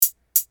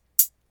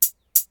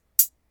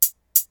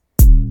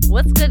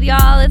What's good,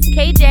 y'all? It's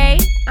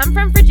KJ. I'm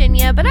from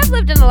Virginia, but I've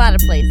lived in a lot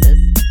of places.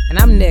 And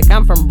I'm Nick.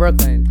 I'm from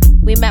Brooklyn.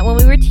 We met when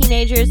we were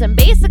teenagers and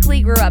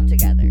basically grew up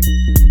together.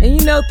 And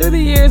you know, through the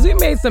years, we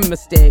made some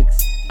mistakes.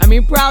 I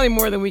mean, probably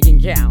more than we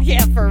can count.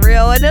 Yeah, for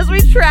real. And as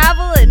we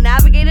travel and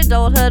navigate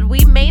adulthood,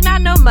 we may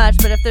not know much,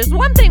 but if there's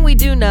one thing we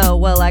do know,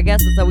 well, I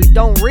guess it's that we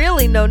don't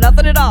really know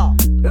nothing at all.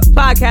 This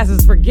podcast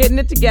is for getting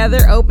it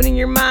together, opening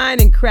your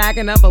mind, and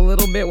cracking up a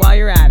little bit while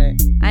you're at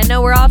it. I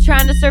know we're all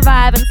trying to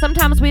survive, and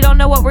sometimes we don't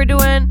know what we're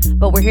doing,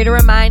 but we're here to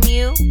remind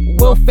you,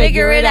 We'll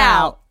figure it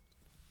out.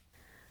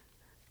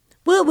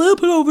 Well,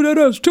 put over that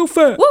ass too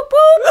fast. Whoop,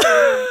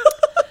 whoop.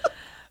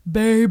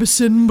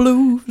 Babysitting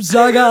blues,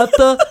 I got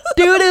the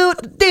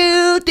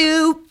do-do-do-do-boo.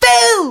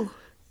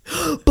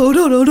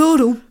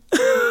 bo-do-do-do-do.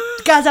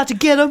 The guy's out to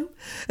get him,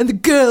 and the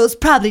girl's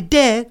probably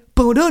dead.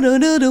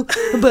 Bo-do-do-do-do,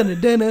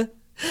 ba-da-da-da.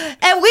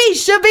 And we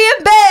should be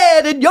in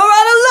bed, and you're out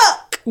of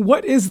luck.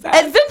 What is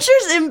that?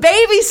 Adventures in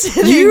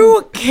Babysitting.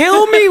 You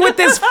kill me with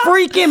this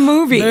freaking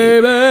movie.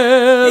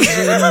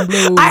 Babysitting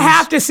blues. I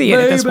have to see it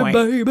at this point.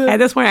 Baby. At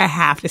this point, I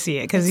have to see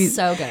it because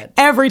so good.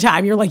 Every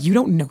time you're like, you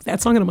don't know that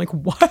song, and I'm like,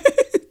 what?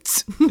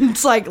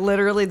 It's like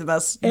literally the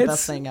best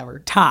It's thing ever.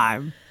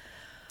 Time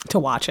to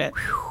watch it.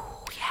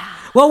 Yeah.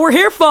 Well, we're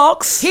here,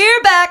 folks.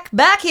 Here,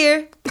 back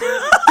here.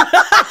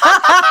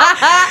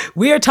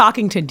 We are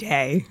talking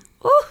today,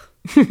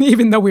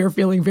 even though we are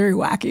feeling very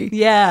wacky.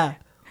 Yeah.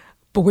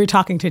 But we're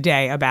talking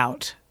today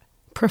about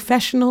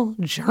professional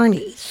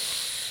journey.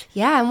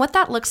 Yeah, and what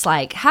that looks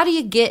like. How do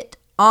you get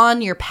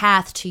on your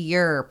path to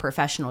your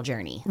professional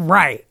journey?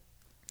 Right.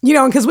 You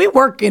know, because we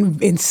work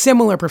in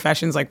similar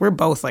professions, like we're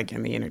both like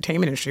in the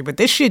entertainment industry, but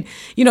this should,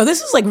 you know,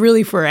 this is like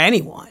really for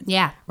anyone.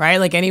 Yeah. Right?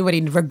 Like anybody,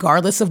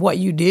 regardless of what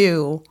you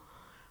do,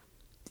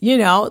 you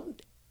know,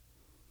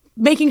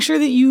 making sure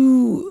that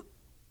you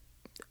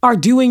are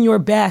doing your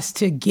best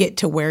to get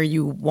to where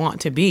you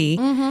want to be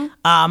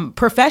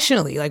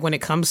professionally, like when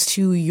it comes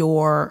to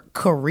your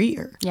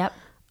career. Yep.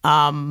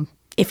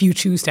 If you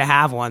choose to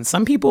have one.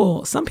 Some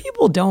people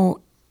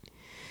don't.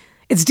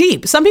 It's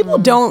deep. Some people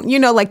don't, you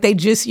know, like they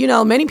just, you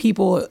know, many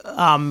people,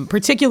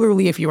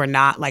 particularly if you are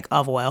not like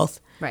of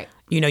wealth, Right.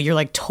 you know, you're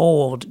like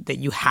told that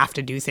you have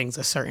to do things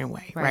a certain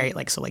way, right?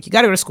 Like, so like you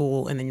got to go to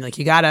school and then like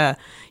you got to,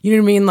 you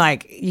know what I mean?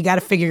 Like you got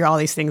to figure all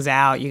these things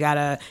out. You got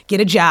to get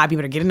a job. You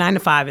better get a 9 to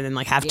 5 and then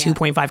like have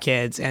 2.5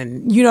 kids.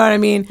 And you know what I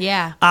mean?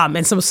 Yeah.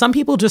 And so some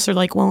people just are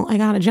like, well, I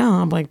got a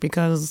job like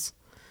because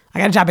I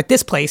got a job at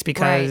this place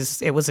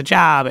because it was a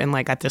job. And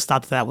like, I just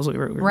thought that was what we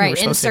were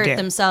supposed to do. Insert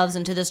themselves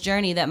into this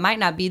journey that might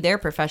not be their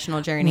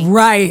professional journey.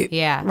 Right.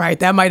 Yeah. Right.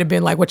 That might have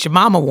been like what your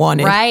mama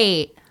wanted.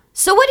 Right.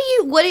 So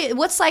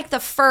what's like the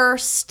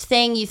first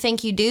thing you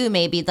think you do,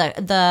 maybe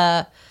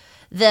the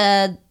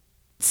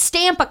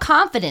stamp of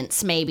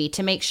confidence, maybe,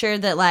 to make sure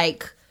that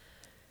like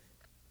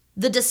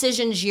the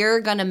decisions you're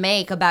going to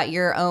make about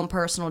your own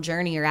personal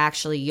journey are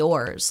actually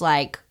yours,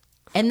 like,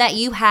 and that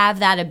you have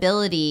that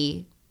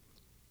ability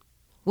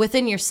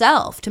within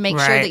yourself to make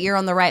sure that you're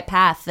on the right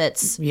path.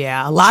 That's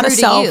a lot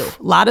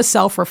of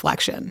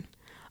self-reflection.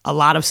 A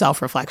lot of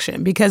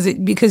self-reflection because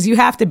you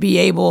have to be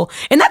able,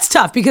 and that's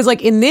tough because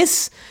like in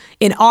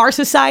our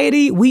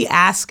society, we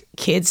ask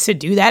kids to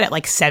do that at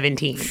like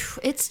 17.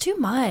 It's too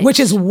much. Which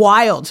is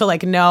wild to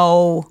like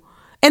know.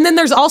 And then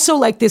there's also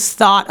like this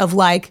thought of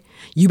like,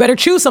 you better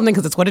choose something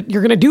because it's what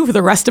you're going to do for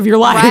the rest of your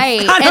life.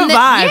 Right. Kind of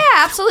vibe. Yeah,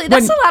 absolutely.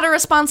 That's a lot of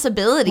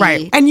responsibility.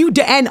 Right.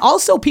 And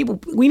also people,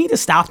 we need to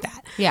stop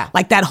that. Yeah.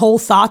 Like that whole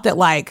thought that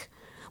like,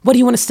 what do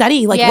you want to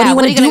study? Like, what do you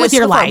want to do with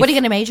your life? What are you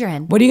going to major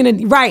in? What are you going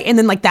to, right. And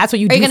then like, that's what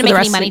you do for the rest of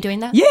Are you going to make any money doing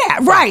that? Yeah,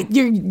 right.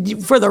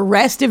 You for the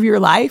rest of your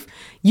life.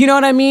 You know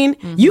what I mean?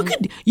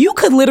 Mm-hmm. You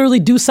could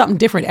literally do something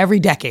different every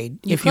decade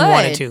if you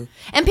wanted to.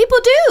 And people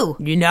do.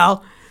 You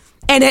know?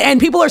 And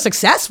people are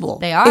successful.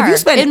 They are. If you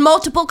spend, in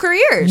multiple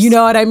careers. You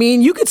know what I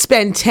mean? You could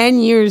spend 10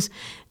 years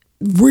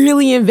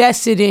really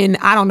invested in,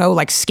 I don't know,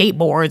 like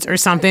skateboards or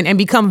something and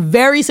become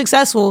very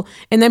successful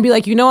and then be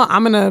like, you know what?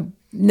 I'm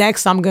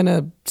going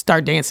to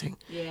start dancing.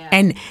 Yeah.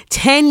 And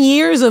 10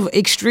 years of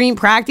extreme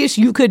practice,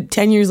 you could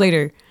 10 years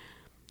later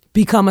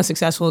become a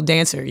successful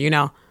dancer, you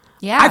know?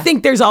 Yeah. I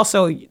think there's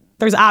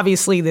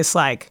obviously this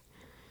like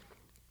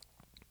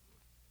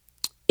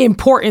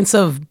importance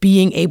of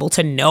being able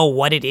to know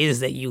what it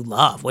is that you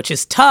love, which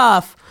is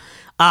tough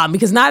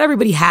because not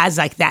everybody has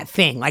like that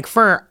thing. Like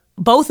for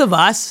both of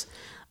us,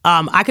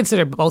 I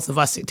consider both of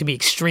us to be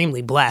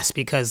extremely blessed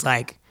because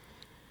like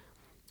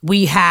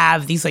we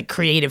have these like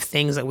creative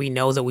things that we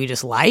know that we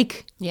just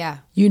like. Yeah.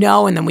 You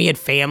know, and then we had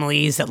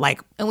families that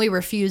like. And we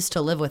refuse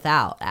to live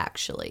without,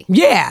 actually.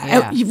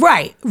 Yeah.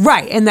 Right.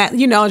 And that,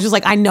 you know, it's just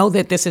like, I know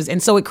that this is,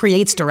 and so it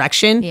creates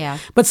direction. Yeah.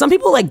 But some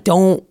people like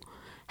don't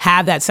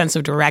have that sense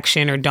of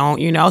direction or don't,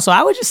 you know? So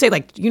I would just say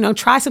like, you know,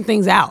 try some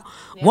things out.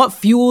 Yeah. What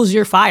fuels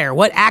your fire?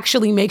 What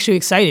actually makes you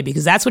excited?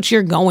 Because that's what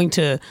you're going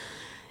to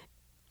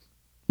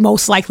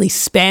most likely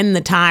spend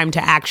the time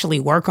to actually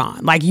work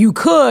on. Like you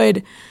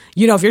could,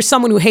 you know, if you're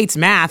someone who hates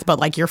math, but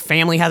like your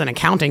family has an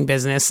accounting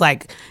business,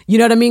 like, you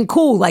know what I mean?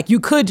 Cool. Like you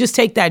could just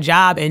take that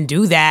job and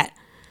do that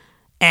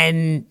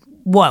and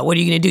what are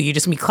you going to do? You're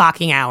just going to be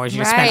clocking hours.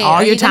 You're going to Right. spend all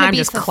Are your you gonna time be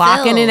just fulfilled?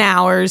 clocking in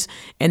hours,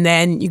 and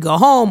then you go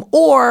home.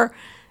 Or,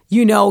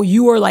 you know,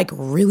 you are like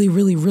really,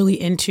 really, really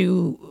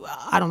into,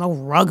 I don't know,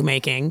 rug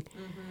making,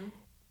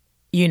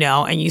 you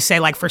know, and you say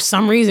like, for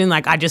some reason,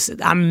 like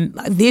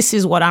this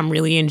is what I'm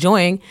really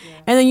enjoying.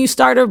 And then you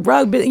start a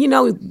rug, you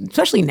know,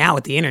 especially now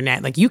with the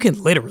internet, like you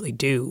can literally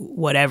do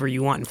whatever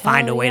you want and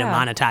find Hell a way to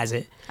yeah. monetize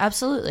it,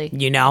 Absolutely.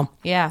 you know?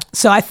 Yeah.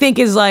 So I think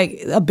is like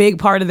a big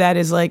part of that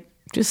is like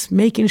just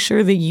making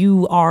sure that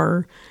you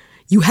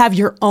have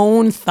your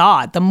own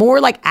thought. The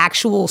more like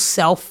actual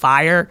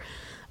self-fire,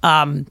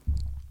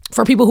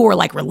 for people who are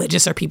like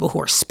religious or people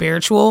who are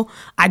spiritual,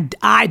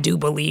 I do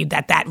believe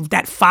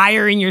that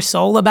fire in your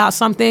soul about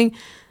something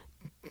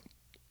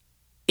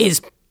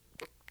is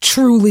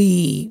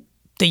truly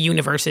the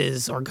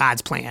universe's or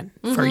God's plan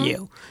for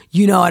you.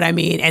 You know what I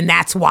mean? And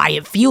that's why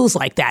it feels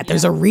like that.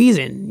 There's a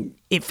reason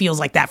it feels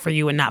like that for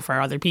you and not for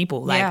other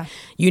people. Like, Yeah.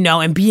 you know,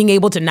 and being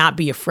able to not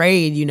be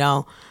afraid, you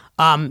know,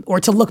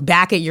 or to look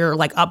back at your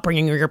like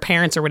upbringing or your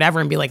parents or whatever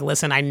and be like,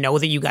 listen, I know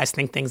that you guys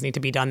think things need to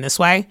be done this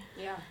way.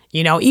 Yeah.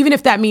 You know, even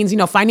if that means, you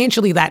know,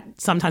 financially that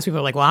sometimes people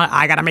are like, well,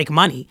 I got to make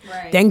money.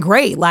 Right. Then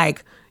great.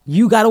 Like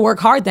you got to work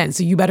hard then.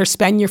 So you better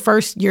spend your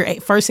first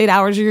 8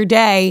 hours of your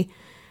day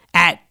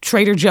at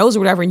Trader Joe's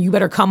or whatever, and you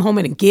better come home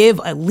and give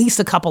at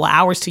least a couple of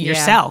hours to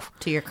yourself.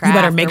 to your You better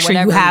craft make or sure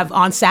you whatever. have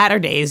on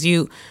Saturdays,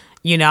 you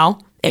know,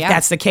 if Yeah.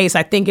 that's the case,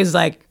 I think is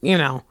like, you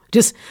know,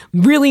 just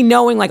really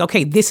knowing like,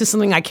 okay, this is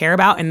something I care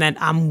about and that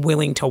I'm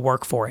willing to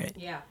work for it.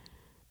 Yeah.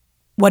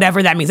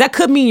 Whatever that means. That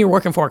could mean you're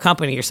working for a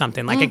company or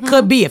something. Like it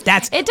could be if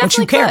that's It what you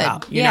definitely care could.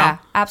 about. You Yeah, know?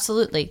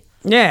 absolutely.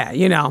 Yeah,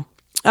 you know.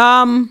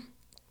 I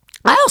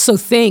also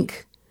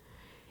think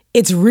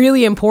it's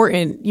really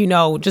important, you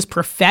know, just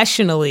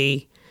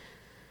professionally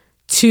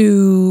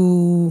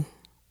to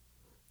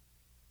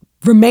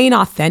remain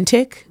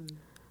authentic,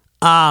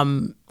 true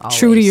to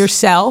Always.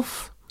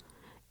 yourself,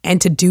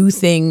 and to do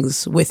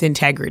things with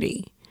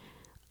integrity.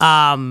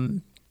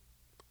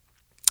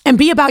 And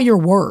be about your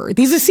word.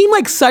 These seem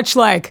like such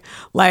like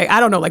I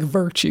don't know, like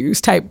virtues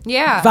type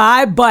Yeah.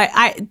 vibe, but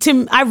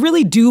I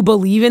really do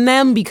believe in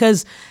them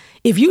because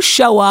if you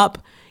show up,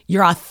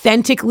 you're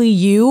authentically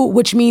you,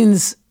 which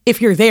means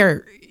if you're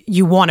there,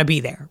 you want to be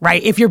there,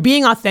 right? If you're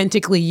being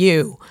authentically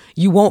you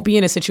won't be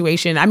in a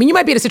situation. I mean, you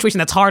might be in a situation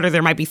that's harder.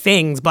 There might be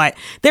things, but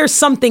there's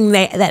something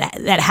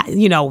that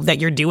you know that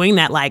you're doing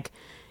that like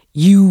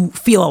you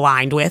feel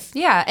aligned with.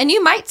 Yeah, and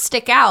you might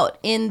stick out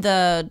in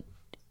the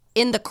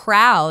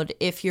crowd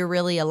if you're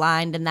really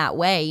aligned in that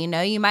way. You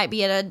know, you might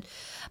be at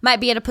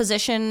a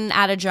position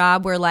at a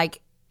job where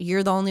like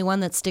you're the only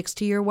one that sticks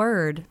to your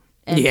word.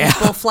 And Yeah.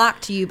 people flock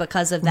to you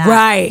because of that.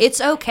 Right. It's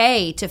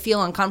okay to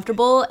feel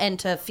uncomfortable and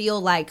to feel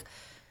like,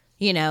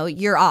 you know,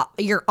 you're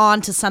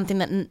on to something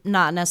that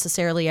not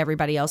necessarily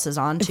everybody else is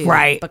on to.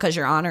 Right. Because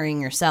you're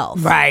honoring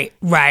yourself. Right.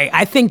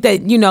 I think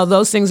that, you know,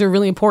 those things are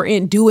really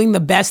important. Doing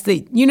the best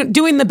that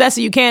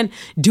you can,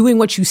 doing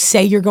what you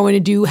say you're going to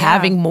do,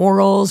 having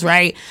morals,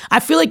 right? I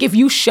feel like if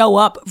you show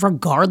up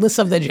regardless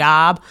of the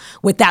job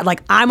with that,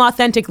 like I'm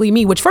authentically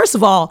me, which first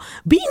of all,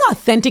 being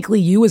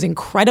authentically you is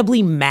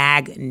incredibly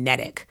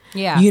magnetic.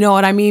 Yeah. You know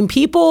what I mean?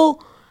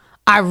 People,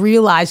 I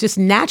realize, just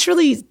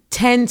naturally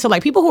tend to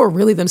like people who are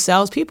really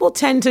themselves, people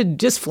tend to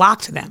just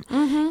flock to them.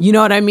 You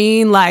know what I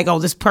mean? Like, oh,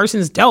 this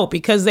person's dope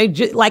because they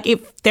just like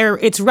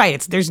it's right.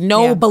 There's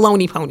no Yeah.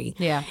 baloney pony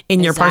in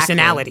your Exactly.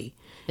 personality.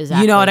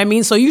 Exactly. You know what I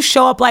mean? So you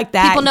show up like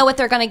that. People know what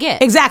they're going to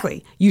get.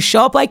 Exactly. You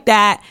show up like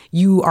that.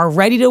 You are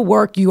ready to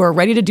work. You are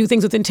ready to do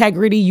things with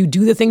integrity. You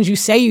do the things you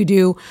say you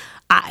do.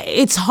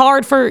 It's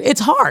hard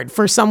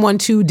for someone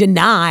to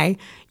deny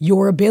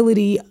your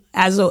ability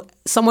as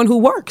someone who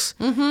works.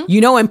 You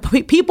know, and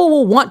people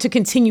will want to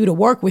continue to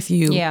work with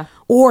you Yeah.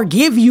 or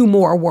give you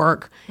more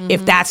work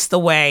if that's the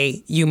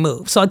way you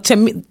move. So to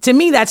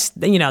me, that's,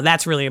 you know,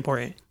 that's really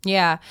important.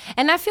 Yeah.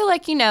 And I feel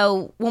like, you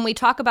know, when we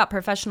talk about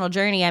professional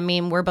journey, I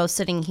mean, we're both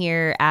sitting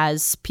here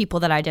as people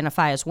that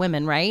identify as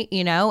women, right?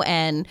 You know,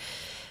 and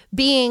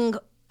being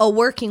a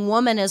working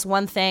woman is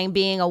one thing,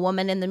 being a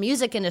woman in the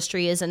music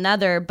industry is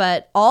another,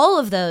 but all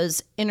of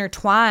those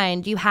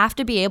intertwined, you have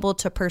to be able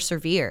to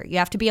persevere. You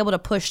have to be able to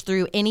push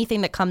through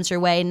anything that comes your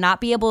way, not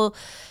be able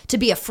to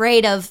be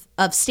afraid of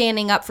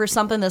standing up for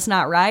something that's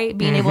not right,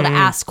 being able to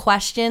ask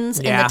questions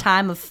in Yeah. the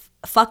time of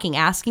fucking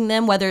asking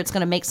them, whether it's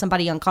going to make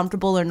somebody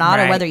uncomfortable or not,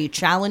 or Right. whether you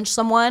challenge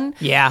someone.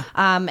 Yeah.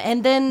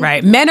 And then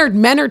Right. Men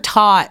are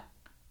taught,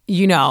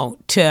 you know,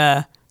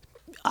 to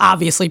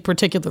obviously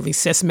particularly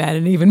cis men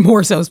and even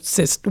more so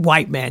cis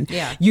white men.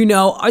 Yeah. You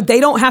know, they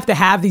don't have to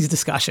have these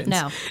discussions.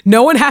 No.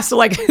 No one has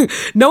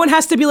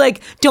to be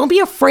like, don't be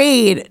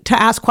afraid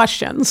to ask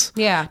questions.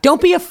 Yeah.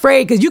 Don't be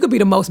afraid because you could be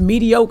the most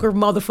mediocre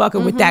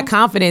motherfucker with that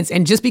confidence.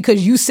 And just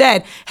because you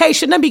said, hey,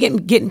 shouldn't I be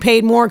getting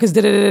paid more because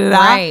da-da-da-da-da,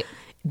 Right.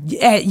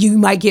 you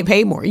might get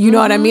paid more. You know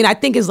what I mean? I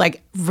think is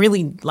like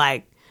really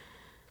like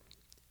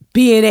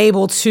being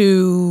able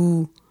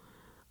to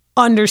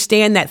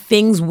understand that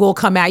things will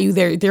come at you.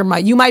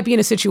 You might be in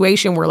a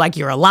situation where like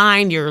you're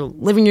aligned, you're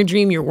living your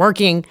dream, you're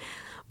working,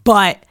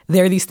 But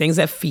there are these things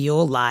that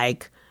feel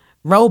like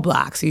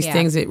roadblocks, these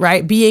things that,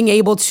 right? Being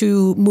able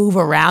to move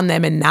around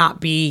them and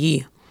not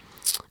be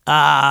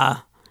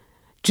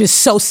just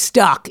so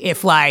stuck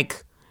if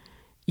like,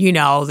 you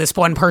know, this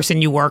one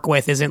person you work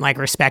with isn't like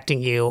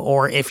respecting you,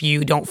 or if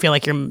you don't feel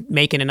like you're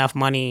making enough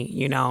money,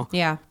 you know?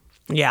 Yeah.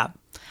 Yeah.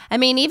 I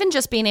mean, even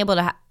just being able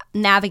to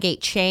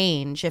navigate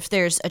change, if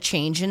there's a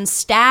change in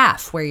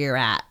staff where you're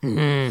at,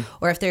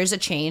 or if there's a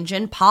change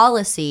in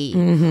policy,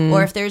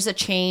 or if there's a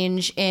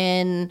change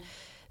in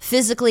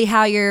physically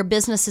how your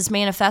business is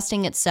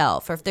manifesting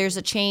itself, or if there's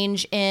a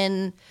change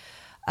in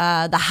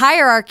the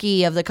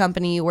hierarchy of the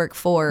company you work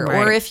for,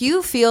 or if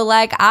you feel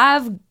like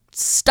I've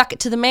stuck it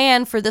to the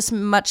man for this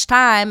much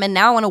time and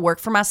now I want to work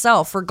for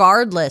myself,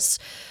 regardless.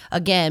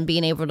 Again,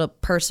 being able to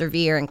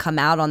persevere and come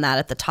out on that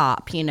at the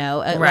top, you know,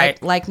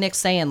 like Nick's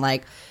saying,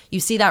 like, you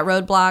see that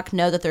roadblock,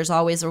 know that there's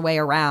always a way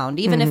around,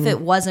 even if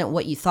it wasn't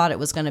what you thought it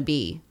was going to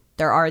be.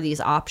 There are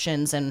these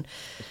options, and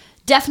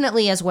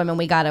definitely as women,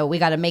 we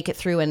gotta make it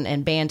through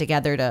and band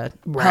together to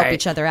help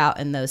each other out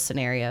in those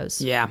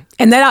scenarios. Yeah,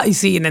 and then you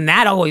see, and then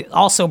that always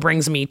also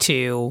brings me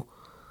to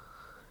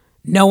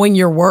knowing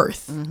your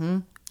worth.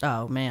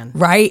 Oh man,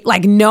 right?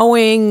 Like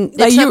knowing.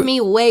 It took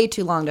me way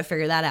too long to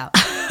figure that out.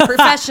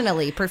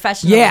 Professionally,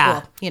 yeah.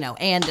 well, you know,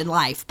 and in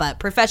life, but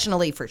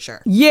professionally for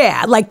sure.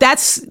 Yeah, like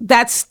that's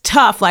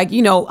tough. Like,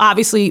 you know,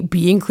 obviously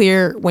being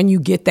clear when you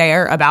get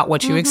there about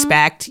what you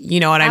expect.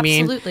 You know what I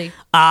mean?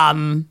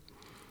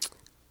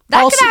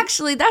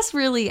 Absolutely. That's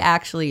really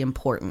actually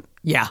important.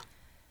 Yeah.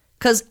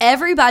 Because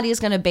everybody is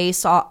going to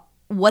base on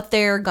what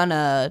they're going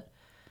to,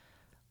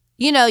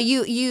 you know,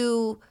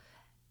 you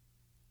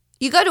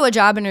go to a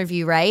job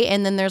interview, right?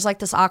 And then there's like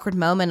this awkward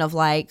moment of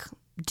like,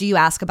 do you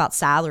ask about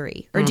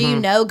salary, or do you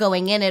know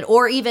going in it,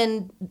 or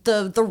even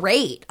the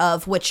rate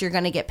of which you're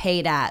going to get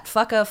paid at?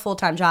 Fuck a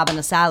full-time job and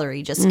a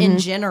salary, just in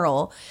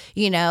general,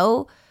 you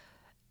know.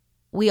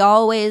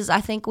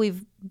 I think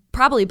we've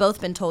probably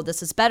both been told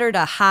this. It's better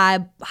to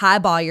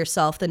highball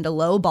yourself than to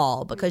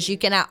lowball, because you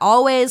can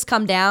always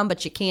come down,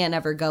 but you can't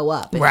ever go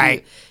up.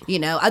 Right. You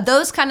know,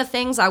 those kind of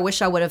things I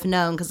wish I would have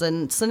known, because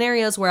in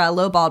scenarios where I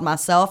lowballed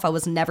myself, I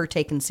was never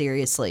taken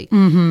seriously.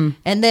 And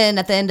then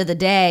at the end of the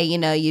day, you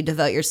know, you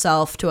devote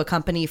yourself to a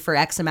company for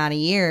X amount of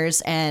years,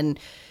 and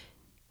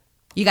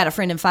you got a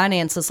friend in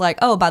finance that's like,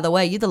 oh, by the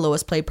way, you're the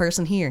lowest paid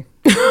person here.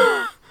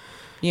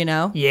 You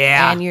know?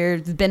 Yeah. And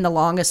you've been the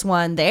longest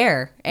one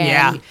there.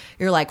 And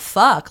you're like,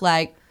 fuck,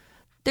 like,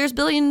 there's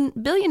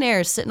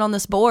billionaires sitting on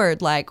this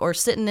board, like, or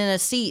sitting in a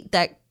seat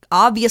that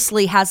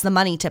obviously has the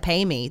money to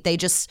pay me. They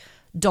just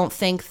don't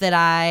think that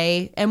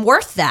I am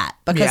worth that,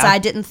 because I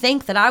didn't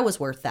think that I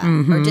was worth that,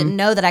 or didn't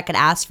know that I could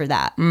ask for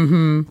that.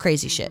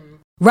 Crazy shit.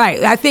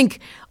 Right. I think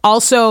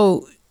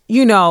also,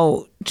 you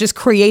know, just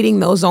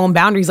creating those own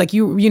boundaries. Like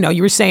you know,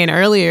 you were saying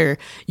earlier,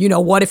 you know,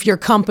 what if your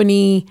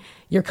company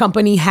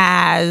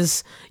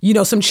has, you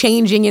know, some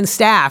changing in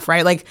staff,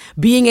 right? Like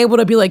being able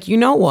to be like, you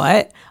know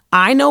what?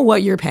 I know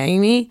what you're paying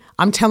me.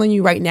 I'm telling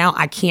you right now,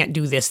 I can't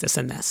do this, this,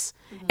 and this.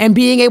 And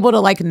being able to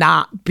like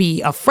not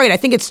be afraid. I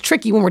think it's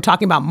tricky when we're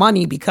talking about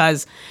money,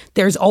 because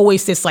there's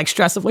always this like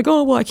stress of like,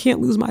 oh, well, I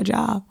can't lose my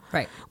job.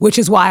 Right. Which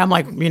is why I'm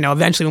like, you know,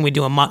 eventually when we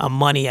do a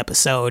money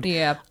episode,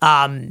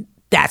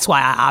 that's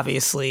why I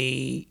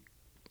obviously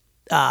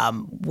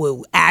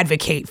will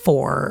advocate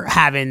for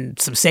having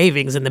some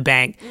savings in the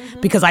bank,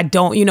 because I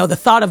don't, you know, the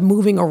thought of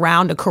moving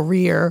around a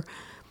career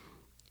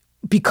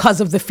because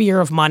of the fear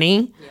of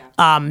money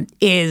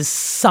is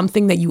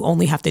something that you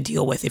only have to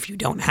deal with if you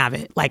don't have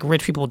it. Like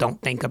rich people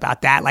don't think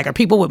about that. Like, are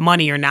people with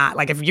money or not?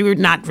 Like if you're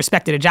not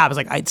respected a job, it's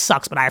like, it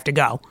sucks, but I have to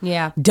go.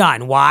 Yeah.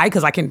 Done. Why?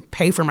 Because I can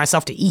pay for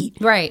myself to eat.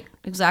 Right.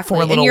 Exactly. For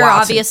a little and you're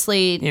while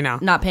obviously you know,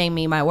 not paying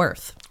me my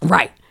worth.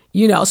 Right.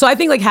 You know, so I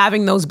think like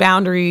having those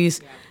boundaries,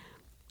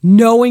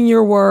 knowing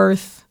your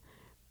worth,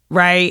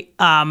 right?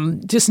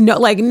 Just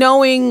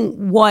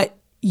knowing what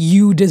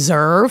you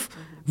deserve.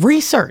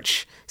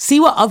 Research. See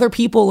what other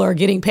people are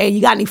getting paid. You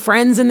got any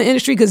friends in the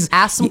industry? Because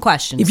ask some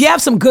questions. If you have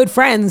some good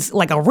friends,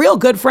 like a real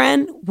good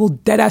friend, will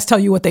deadass tell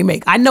you what they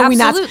make. I know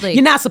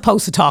you're not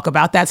supposed to talk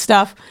about that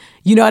stuff.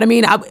 You know what I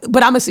mean?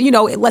 You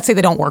know, let's say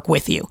they don't work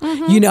with you.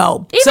 You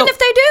know, even if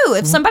they do,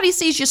 if somebody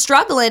sees you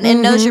struggling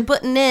and knows you're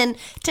putting in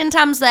 10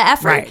 times the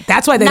effort, right?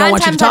 That's why they don't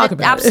want you to talk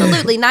about it.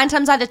 Absolutely, 9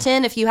 times out of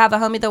 10, if you have a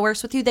homie that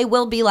works with you, they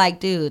will be like,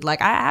 dude,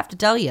 like I have to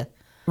tell you,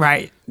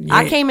 right? Yeah.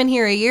 I came in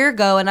here a year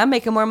ago and I'm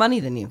making more money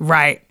than you,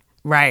 right?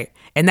 Right.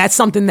 And that's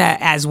something that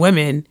as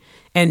women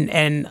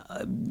and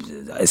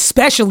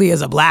especially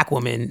as a Black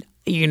woman,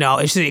 you know,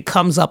 it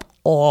comes up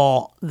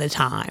all the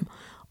time.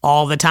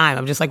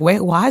 I'm just like,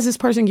 wait, why is this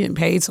person getting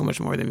paid so much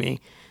more than me?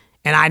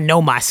 And I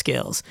know my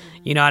skills.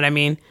 You know what I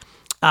mean?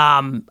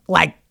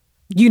 Like,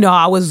 you know,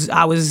 I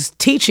was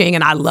teaching,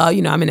 and I love,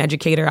 you know, I'm an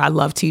educator. I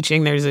love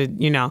teaching. There's a,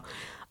 you know,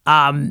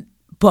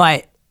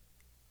 but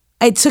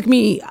it took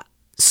me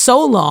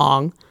so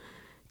long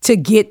to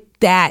get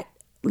that,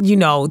 you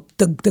know,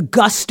 the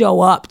gusto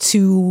up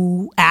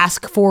to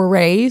ask for a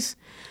raise,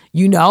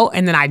 you know,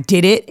 and then I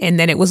did it. And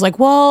then it was like,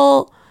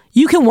 well,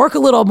 you can work a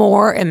little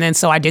more. And then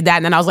so I did that.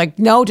 And then I was like,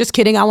 no, just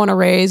kidding. I want a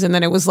raise. And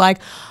then it was like,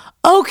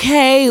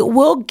 okay,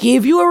 we'll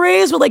give you a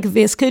raise, but like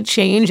this could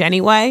change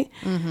anyway,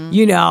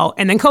 you know,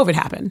 and then COVID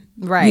happened.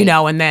 Right. You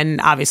know, and then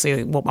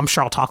obviously, well, I'm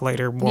sure I'll talk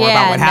later more Yeah,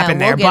 about what no, happened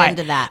we'll there. get But,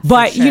 into that for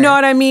but you sure. know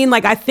what I mean?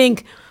 Like, I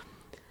think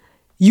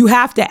you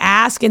have to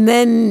ask, and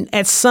then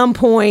at some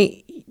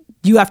point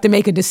you have to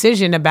make a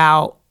decision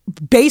about,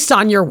 based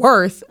on your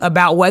worth,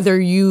 about whether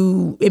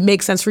it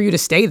makes sense for you to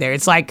stay there.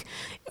 It's like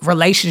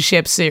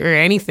relationships or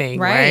anything,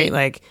 right?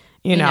 Like,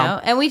 you know.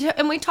 And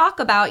we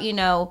talk about, you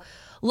know,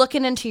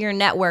 looking into your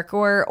network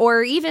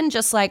or even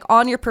just like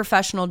on your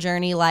professional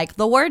journey, like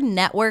the word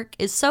network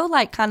is so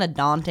like kind of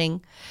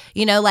daunting,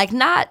 you know, like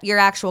not your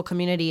actual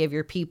community of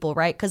your people,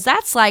 right? Because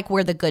that's like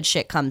where the good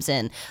shit comes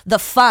in. The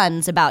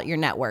fun's about your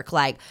network.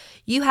 Like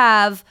you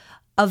have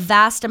a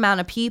vast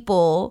amount of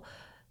people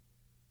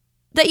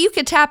that you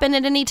could tap in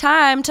at any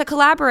time to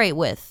collaborate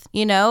with.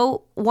 You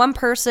know, one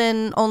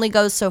person only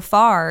goes so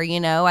far.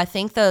 You know, I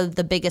think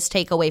the biggest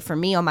takeaway for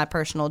me on my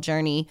personal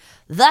journey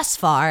thus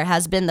far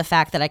has been the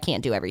fact that I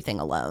can't do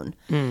everything alone.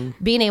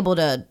 Being able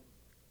to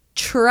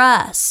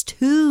trust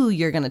who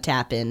you're going to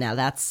tap in, now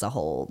that's a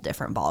whole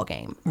different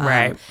ballgame.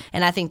 Right.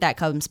 And I think that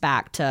comes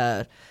back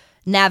to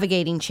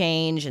navigating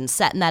change and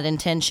setting that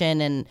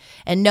intention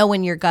and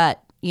knowing your gut,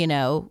 you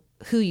know,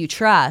 who you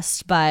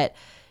trust. But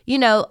you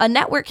know, a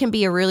network can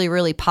be a really,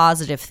 really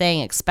positive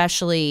thing,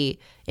 especially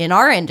in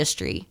our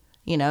industry,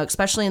 you know,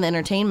 especially in the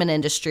entertainment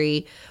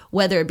industry,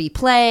 whether it be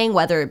playing,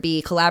 whether it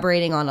be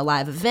collaborating on a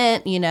live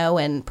event, you know,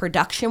 and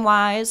production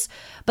wise.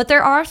 But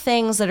there are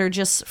things that are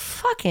just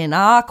fucking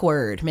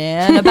awkward,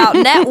 man, about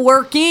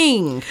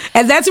networking.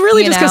 And that's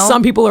really You just because know?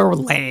 some people are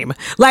lame.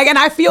 Like, and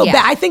I feel Yeah.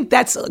 bad. I think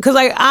that's because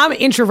I'm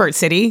introvert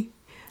city.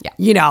 Yeah.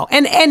 You know,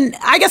 and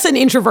I guess an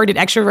introverted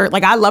extrovert,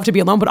 like I love to be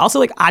alone, but also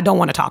like I don't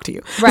want to talk to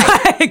you. Right.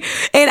 Like,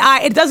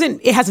 and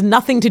it has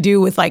nothing to do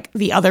with like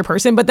the other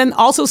person. But then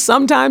also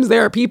sometimes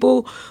there are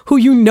people who,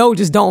 you know,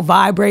 just don't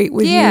vibrate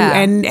with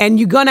Yeah. you. And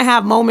you're going to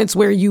have moments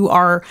where you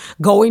are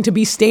going to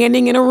be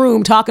standing in a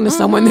room talking to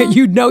someone that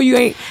you know you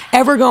ain't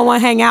ever going to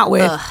want to hang out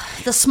with.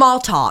 The small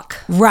talk.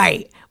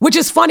 Right. Which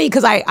is funny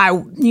because I,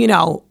 you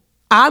know,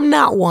 I'm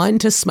not one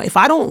to, if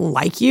I don't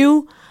like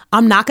you,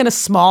 I'm not going to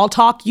small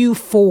talk you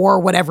for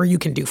whatever you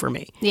can do for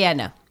me. Yeah,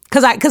 no.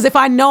 Because if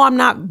I know I'm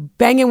not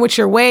banging with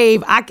your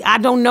wave, I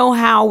don't know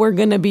how we're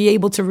going to be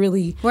able to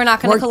really. We're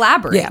not gonna work.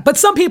 collaborate. Yeah. But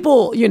some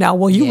people, you know,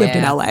 well, you lived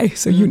in Yeah. LA,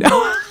 so you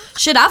know.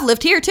 Shit, I've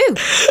lived here too.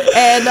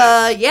 And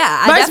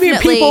yeah, I Reminds me of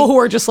definitely. people who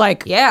are just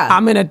like, Yeah.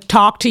 I'm going to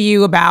talk to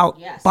you about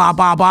Yes. blah,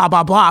 blah, blah,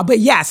 blah, blah. But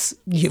yes,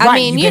 I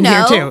mean, you've you been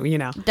know, here too, you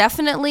know.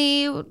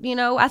 Definitely, you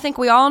know, I think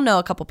we all know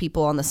a couple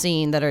people on the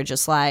scene that are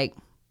just like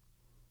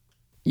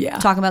Yeah.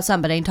 talking about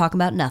something but ain't talking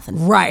about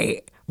nothing.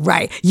 Right.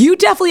 You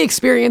definitely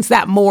experience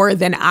that more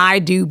than I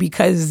do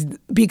because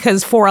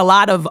for a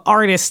lot of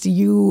artists,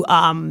 you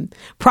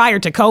prior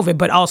to COVID,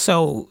 but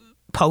also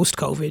post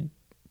COVID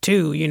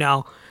too, you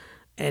know,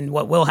 and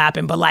what will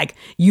happen. But like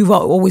you've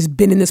always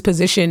been in this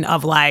position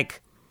of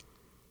like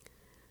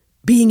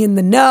being in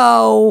the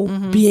know,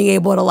 being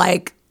able to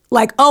like,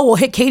 oh, well,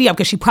 hit Katie up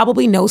because she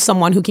probably knows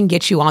someone who can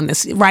get you on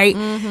this, right?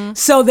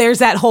 So there's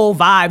that whole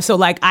vibe. So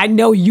like, I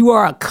know you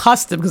are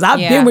accustomed because I've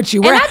been with you.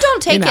 And We're- I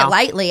don't take you know. it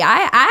lightly.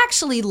 I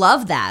actually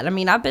love that. I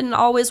mean, I've been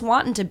always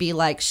wanting to be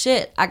like,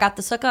 shit, I got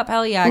this hookup.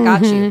 Hell yeah, I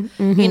got you.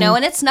 You know,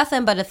 and it's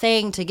nothing but a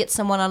thing to get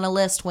someone on a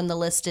list when the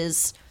list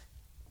is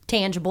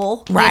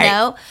tangible, Right. you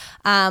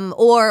know,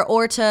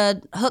 or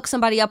to hook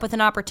somebody up with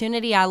an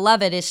opportunity. I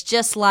love it. It's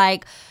just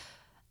like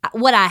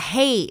what I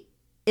hate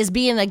is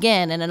being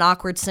again in an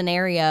awkward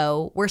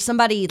scenario where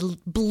somebody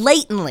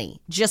blatantly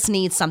just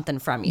needs something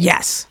from you.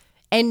 Yes.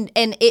 And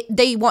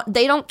they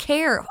don't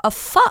care a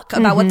fuck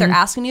about what they're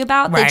asking you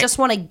about. They Right. just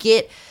want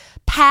to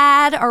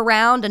pad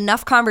around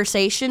enough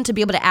conversation to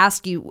be able to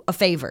ask you a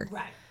favor.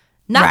 Right.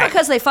 Not Right.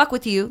 because they fuck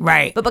with you,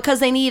 Right. but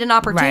because they need an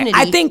opportunity.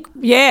 Right. I think,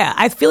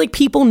 I feel like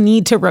people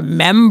need to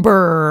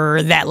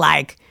remember that,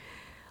 like,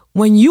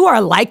 when you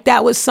are like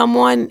that with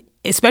someone,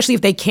 especially if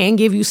they can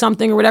give you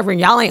something or whatever, and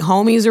y'all ain't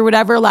homies or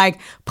whatever, like,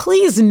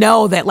 please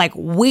know that, like,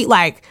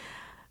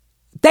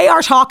 they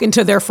are talking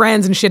to their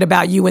friends and shit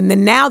about you. And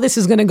then now this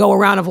is going to go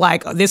around of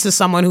like, this is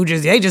someone who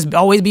they just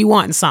always be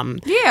wanting something.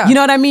 Yeah. You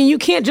know what I mean? You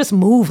can't just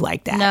move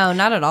like that. No,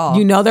 not at all.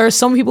 You know, there are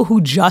some people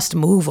who just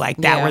move like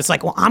that, Yeah. where it's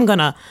like, well,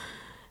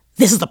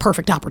 this is the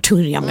perfect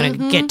opportunity. I'm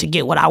going to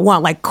get what I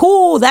want. Like,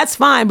 cool, that's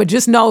fine. But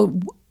just know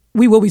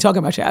we will be talking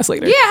about your ass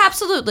later. Yeah,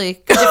 absolutely.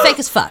 Because you're fake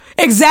as fuck.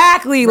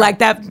 Exactly. Like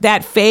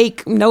that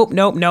fake, nope,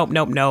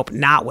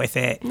 not with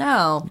it.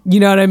 No. You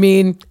know what I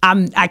mean?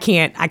 I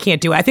can't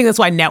do it. I think that's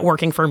why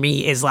networking for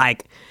me is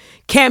like,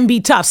 can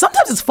be tough.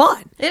 Sometimes it's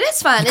fun. It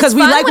is fun. Because It's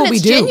we fun like when what we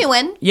it's do.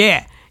 genuine.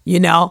 Yeah. You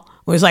know?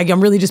 Where it's like, I'm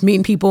really just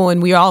meeting people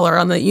and we all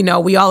are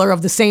we all are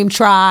of the same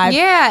tribe.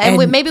 Yeah,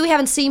 and maybe we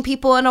haven't seen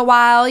people in a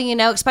while, you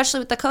know,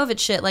 especially with the COVID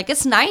shit. Like,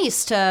 it's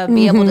nice to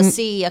be able to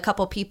see a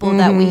couple people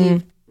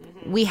that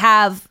we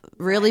have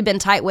really been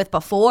tight with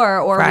before,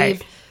 or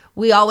Right.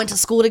 we all went to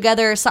school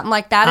together or something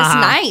like that. It's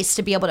nice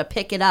to be able to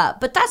pick it up.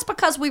 But that's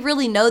because we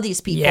really know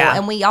these people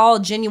and we all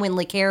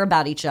genuinely care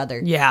about each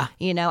other. Yeah.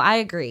 You know, I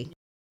agree.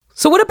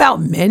 So what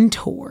about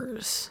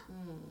mentors?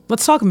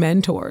 Let's talk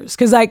mentors.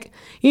 Because like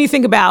you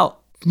think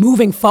about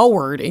moving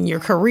forward in your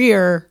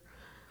career,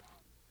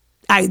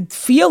 I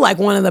feel like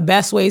one of the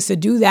best ways to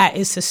do that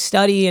is to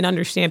study and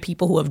understand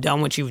people who have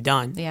done what you've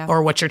done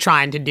or what you're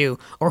trying to do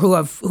or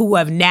who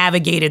have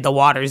navigated the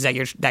waters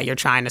that you're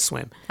trying to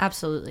swim.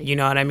 Absolutely. You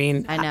know what I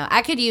mean? I know.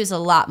 I could use a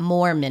lot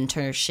more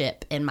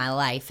mentorship in my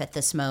life at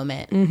this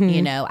moment.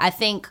 You know, I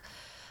think,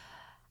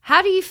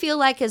 how do you feel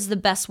like is the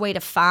best way to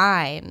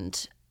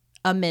find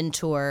a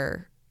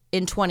mentor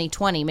in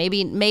 2020?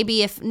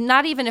 Maybe if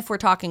not even if we're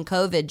talking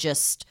COVID,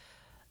 just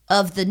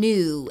of the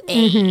new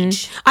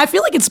age. I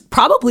feel like it's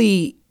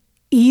probably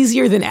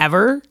easier than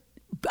ever,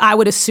 I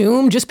would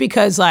assume, just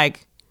because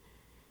like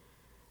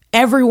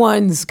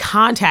everyone's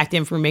contact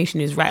information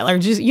is right.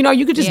 Like just, you know,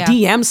 you could just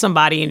DM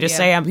somebody and just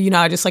say, I've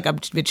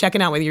been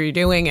checking out what you're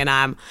doing and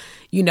I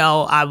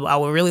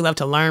would really love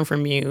to learn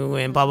from you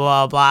and blah,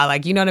 blah, blah, blah.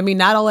 Like, you know what I mean?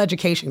 Not all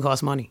education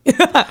costs money.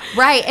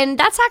 Right. And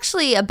that's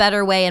actually a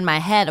better way in my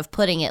head of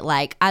putting it.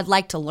 Like, I'd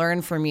like to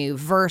learn from you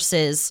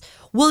versus,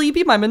 will you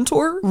be my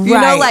mentor? You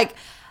know, like,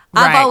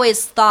 I've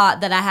always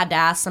thought that I had to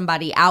ask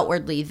somebody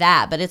outwardly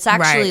that, but it's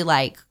actually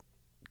like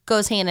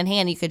goes hand in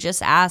hand. You could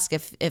just ask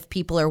if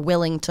people are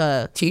willing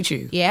to teach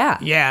you. Yeah.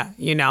 Yeah.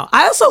 You know,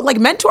 I also like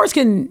mentors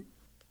can,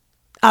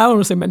 I don't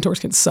want to say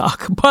mentors can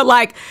suck, but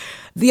like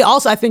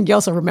I think you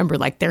also remember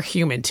like they're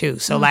human too.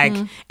 So like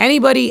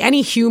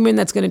any human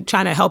that's going to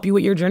try to help you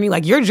with your journey,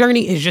 like your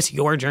journey is just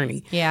your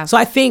journey. Yeah. So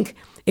I think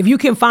if you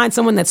can find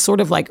someone that's sort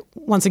of like,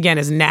 once again,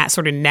 has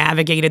sort of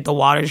navigated the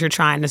waters you're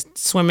trying to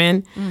swim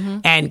in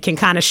and can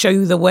kind of show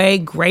you the way,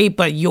 great.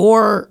 But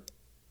your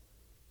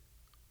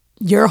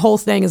whole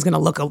thing is going to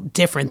look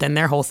different than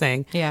their whole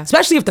thing. Yeah.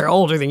 Especially if they're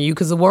older than you,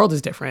 because the world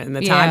is different and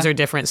the times are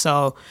different.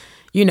 So,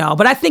 you know,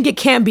 but I think it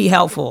can be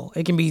helpful.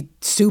 It can be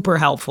super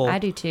helpful. I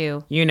do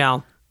too. You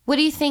know. What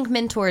do you think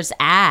mentors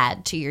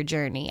add to your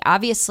journey?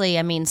 Obviously,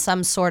 I mean,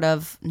 some sort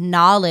of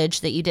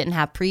knowledge that you didn't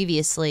have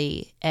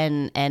previously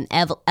and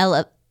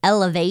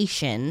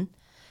elevation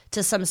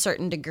to some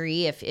certain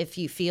degree if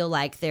you feel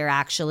like they're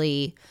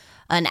actually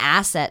an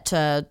asset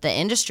to the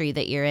industry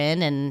that you're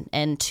in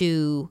and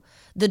to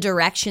the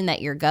direction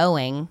that you're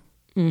going.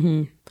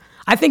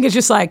 I think it's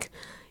just like,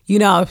 you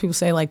know, people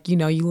say like, you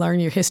know, you learn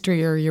your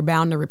history or you're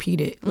bound to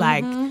repeat it.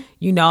 Like,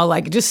 you know,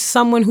 like just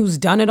someone who's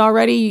done it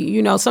already,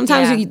 you know,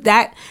 sometimes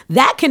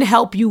that can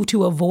help you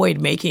to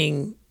avoid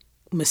making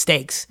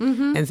mistakes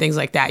and things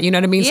like that. You know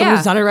what I mean? Someone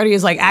who's done it already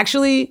is like,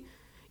 actually,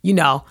 you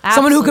know,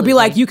 someone who could be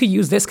like, you could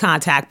use this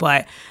contact,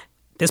 but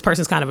this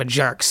person's kind of a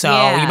jerk. So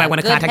you might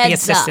want to contact the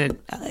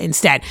assistant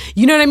instead.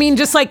 You know what I mean?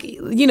 Just like,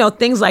 you know,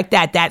 things like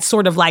that, that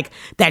sort of like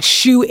that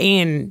shoe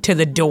in to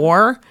the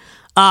door.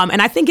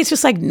 And I think it's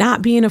just like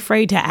not being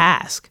afraid to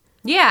ask.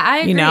 Yeah, I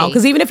agree. You know,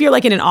 because even if you're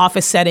like in an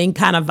office setting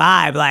kind of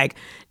vibe, like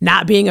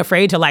not being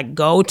afraid to like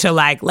go to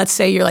like, let's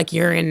say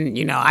you're in,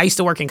 you know, I used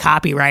to work in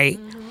copyright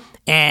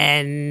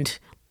and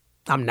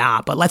I'm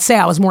not, but let's say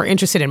I was more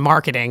interested in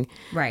marketing.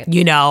 Right.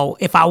 You know,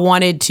 if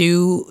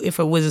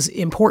it was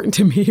important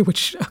to me,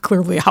 which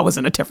clearly I was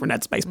in a different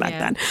headspace back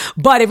then,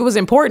 but if it was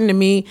important to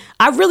me,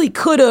 I really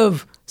could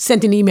have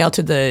sent an email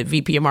to the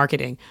VP of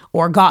marketing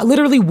or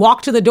literally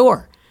walked to the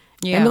door.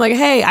 And be like,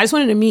 hey, I just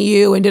wanted to meet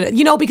you and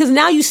you know, because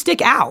now you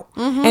stick out.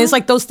 And it's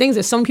like those things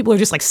that some people are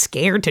just like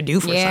scared to do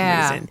for some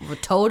reason.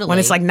 Totally. When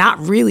it's like not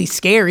really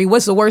scary,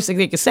 what's the worst thing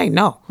they could say?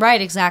 No. Right,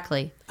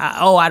 exactly.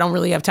 I don't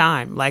really have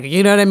time. Like,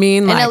 you know what I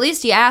mean? And like, at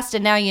least you asked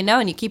and now you know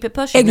and you keep it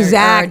pushing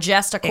or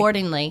adjust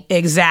accordingly.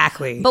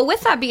 Exactly. But with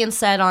that being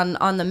said, on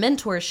the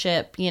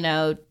mentorship, you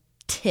know,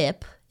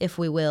 tip, if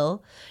we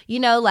will,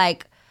 you know,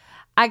 like,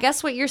 I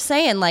guess what you're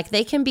saying, like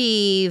they can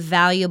be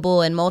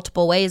valuable in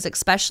multiple ways,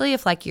 especially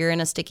if like you're in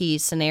a sticky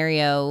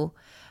scenario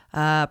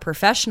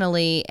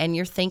professionally and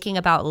you're thinking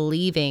about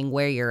leaving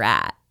where you're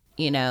at,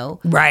 you know?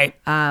 Right.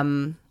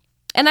 And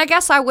I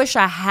guess I wish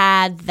I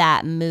had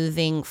that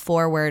moving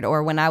forward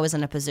or when I was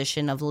in a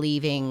position of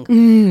leaving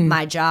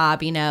my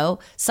job, you know,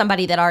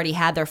 somebody that already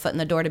had their foot in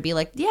the door to be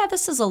like, yeah,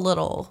 this is a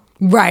little.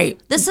 Right.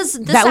 This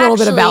that little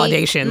bit of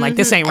validation. Like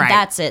this ain't right.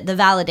 That's it. The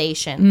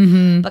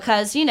validation.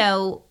 Because, you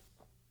know,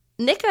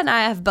 Nick and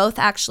I have both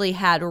actually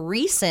had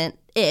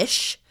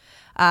recent-ish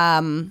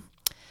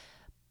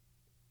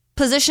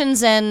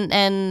positions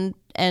and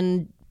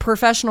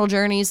professional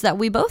journeys that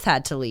we both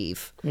had to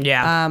leave.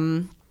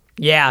 Yeah.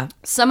 Yeah.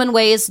 Some in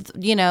ways,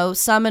 you know,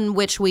 some in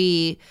which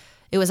it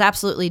was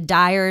absolutely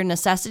dire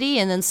necessity,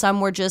 and then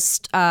some were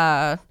just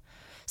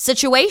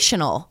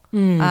situational.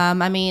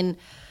 I mean,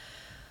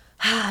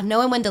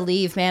 knowing when to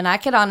leave, man, I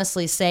could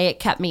honestly say it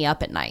kept me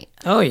up at night.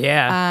 Oh,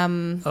 yeah.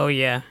 Oh,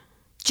 yeah.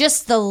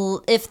 Just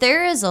if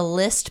there is a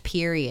list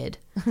period,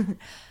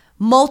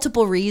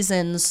 multiple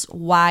reasons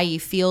why you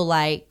feel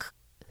like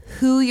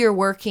who you're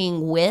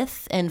working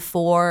with and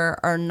for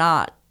are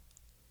not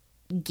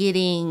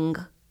getting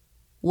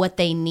what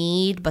they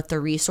need, but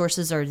the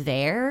resources are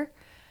there.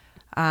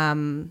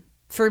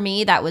 for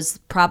me, that was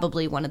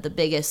probably one of the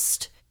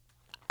biggest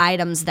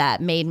items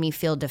that made me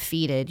feel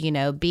defeated, you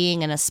know,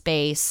 being in a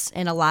space,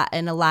 in a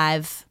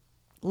live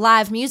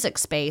music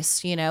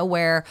space, you know,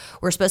 where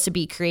we're supposed to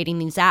be creating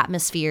these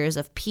atmospheres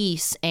of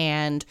peace.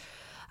 And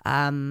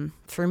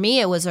for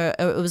me, it was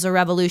a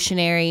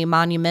revolutionary,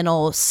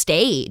 monumental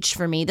stage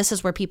for me. This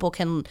is where people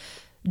can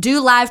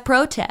do live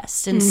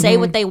protests and say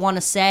what they want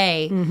to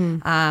say.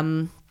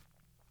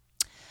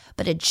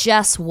 But it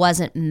just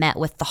wasn't met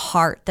with the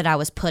heart that I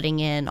was putting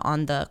in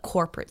on the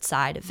corporate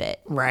side of it.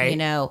 Right. You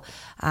know,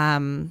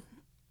 and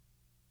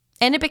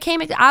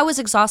I was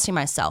exhausting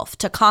myself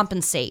to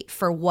compensate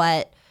for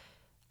what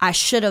I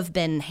should have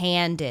been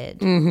handed,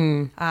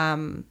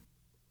 to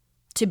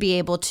be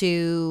able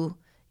to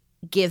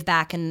give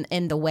back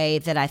in the way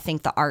that I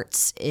think the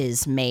arts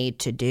is made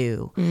to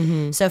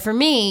do. So for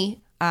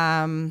me,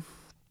 I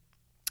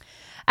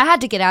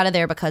had to get out of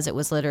there because it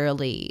was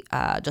literally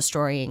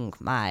destroying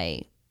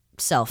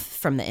myself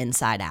from the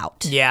inside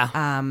out. Yeah.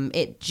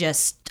 It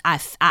just,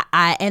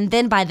 and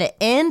then by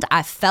the end,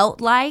 I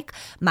felt like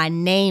my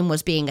name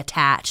was being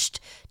attached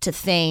to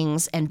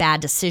things and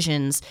bad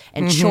decisions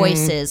and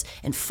choices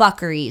and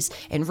fuckeries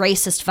and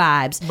racist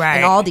vibes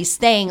and all these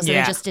things. And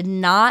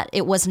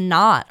it was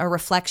not a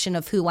reflection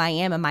of who I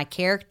am and my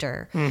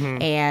character.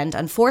 And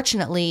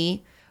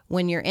unfortunately,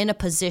 when you're in a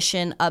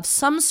position of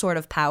some sort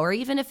of power,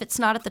 even if it's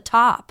not at the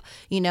top,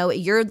 you know,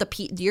 you're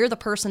the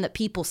person that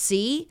people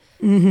see.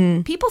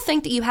 People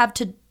think that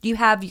you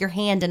have your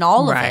hand in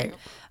all of it,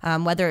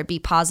 whether it be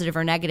positive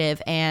or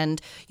negative. And,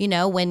 you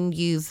know, when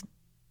you've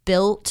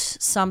built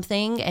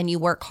something and you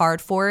work hard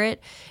for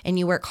it and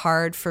you work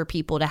hard for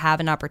people to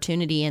have an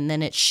opportunity and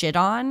then it's shit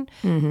on,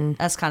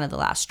 that's kind of the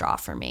last straw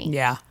for me.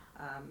 Yeah.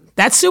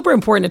 That's super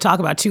important to talk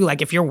about too.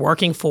 Like if you're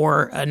working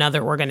for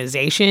another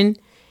organization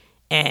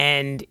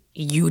and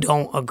you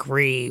don't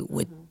agree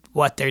with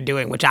what they're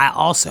doing, which I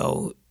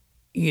also,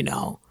 you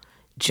know,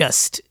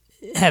 just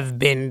have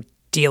been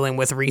dealing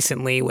with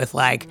recently with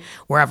like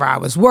wherever I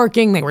was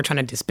working, they were trying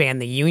to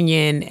disband the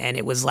union and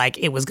it was like,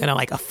 it was going to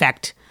like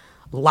affect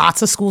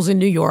lots of schools in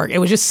New York. It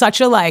was just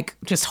such a like,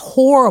 just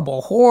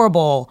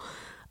horrible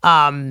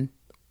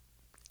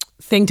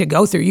thing to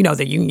go through, you know,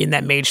 the union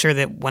that made sure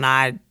that when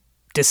I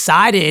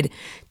decided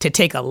to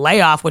take a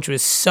layoff, which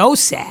was so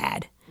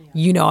sad,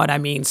 you know what I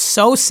mean?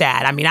 So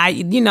sad. I mean, I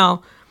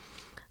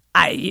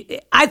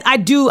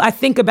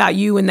think about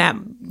you and that,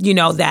 you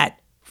know, that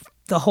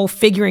the whole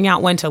figuring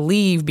out when to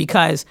leave,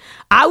 because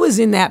I was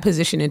in that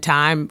position in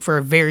time for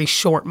a very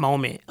short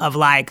moment of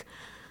like,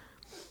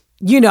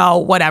 you know,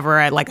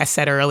 whatever, like I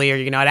said earlier,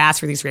 you know, I'd ask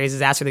for these raises,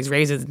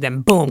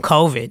 then boom,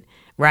 COVID,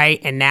 right?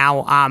 And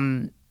now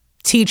I'm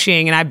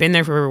teaching and I've been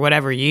there for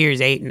whatever years,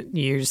 8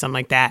 years, something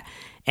like that.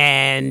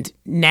 And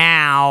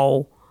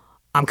now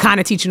I'm kind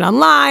of teaching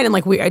online and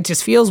like it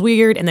just feels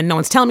weird. And then no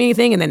one's telling me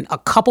anything. And then a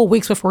couple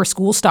weeks before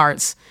school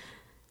starts,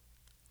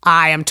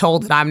 I am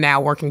told that I'm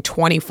now working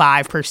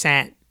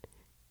 25%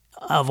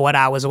 of what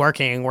I was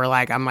working.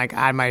 I'm like,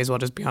 I might as well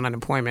just be on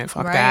unemployment.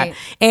 Fuck that.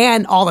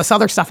 And all this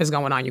other stuff is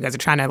going on. You guys are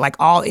trying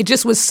to it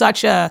just was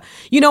such a,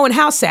 you know, and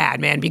how sad,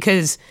 man,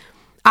 because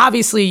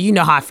obviously, you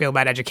know how I feel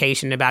about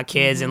education, about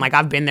kids, and like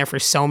I've been there for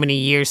so many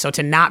years. So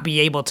to not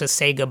be able to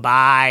say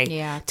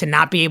goodbye, to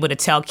not be able to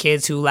tell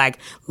kids who like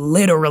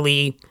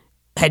literally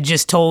had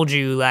just told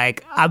you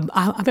like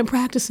I've been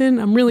practicing,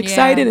 I'm really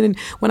excited, and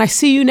when I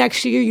see you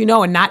next year, you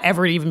know, and not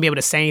ever even be able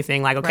to say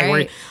anything like,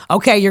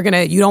 okay, you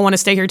don't want to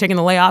stay here taking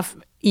the layoff,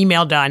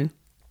 email done,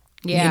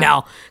 you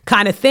know,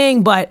 kind of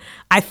thing. But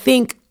I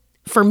think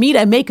for me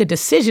to make a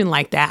decision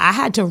like that, I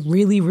had to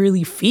really,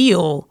 really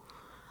feel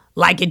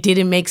like it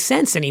didn't make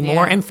sense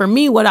anymore. And for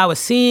me, what I was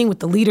seeing with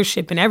the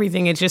leadership and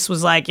everything, it just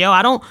was like, yo,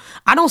 I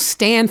don't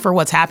stand for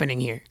what's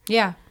happening here.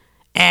 Yeah.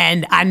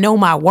 And I know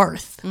my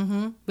worth.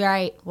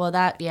 Right. Well,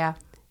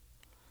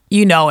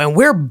 you know, and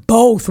we're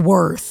both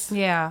worth.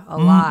 Yeah, a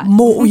lot.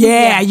 More,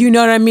 you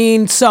know what I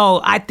mean?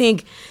 So I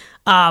think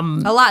a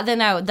lot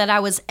than I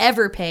was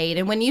ever paid.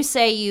 And when you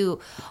say you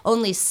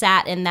only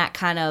sat in that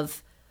kind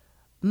of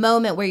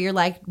moment where you're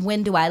like,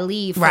 when do I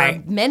leave for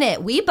a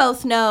minute? We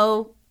both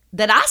know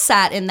that I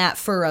sat in that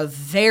for a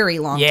very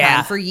long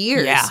time, for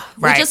years. Yeah,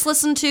 right. We just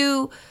listened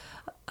to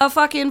a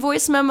fucking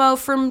voice memo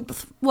from,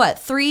 what,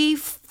 three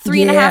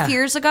and a half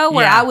years ago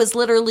where I was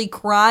literally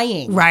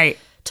crying. Right.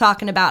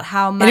 Talking about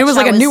how much. And it was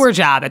like a newer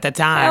job at the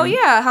time. Oh,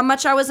 yeah. How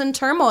much I was in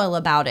turmoil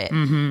about it,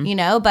 you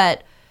know,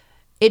 but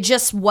it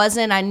just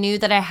wasn't. I knew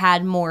that I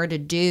had more to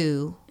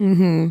do,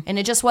 and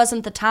it just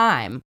wasn't the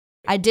time.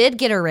 I did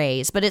get a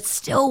raise, but it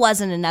still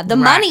wasn't enough. The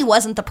money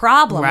wasn't the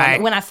problem.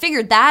 When I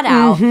figured that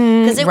out,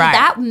 because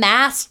that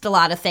masked a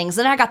lot of things.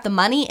 Then I got the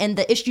money and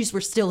the issues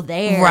were still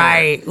there.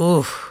 Right.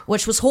 Oof.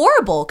 Which was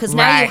horrible, because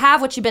now you have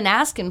what you've been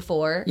asking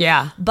for.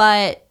 Yeah.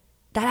 But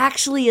that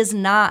actually is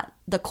not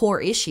the core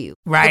issue.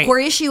 Right. The core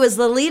issue is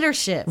the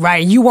leadership.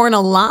 Right. You weren't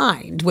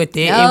aligned with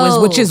it. No. It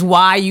was, which is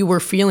why you were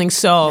feeling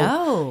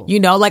so, you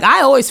know, like I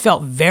always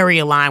felt very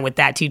aligned with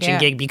that teaching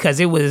gig, because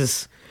it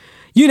was,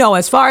 you know,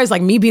 as far as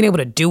like me being able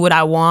to do what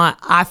I want,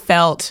 I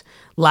felt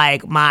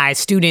Like my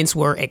students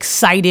were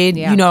excited,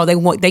 Yeah. you know,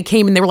 they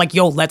came and they were like,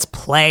 yo, let's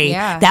play.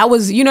 Yeah. That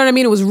was, you know what I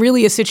mean? It was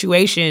really a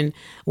situation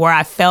where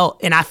I felt,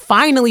 and I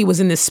finally was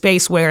in this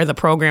space where the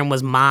program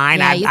was mine.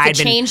 Yeah, you could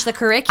change the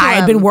curriculum. I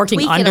had been working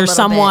tweak it a under little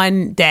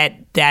someone that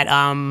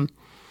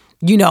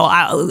you know,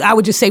 I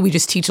would just say we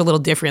just teach a little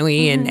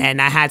differently,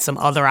 and I had some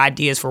other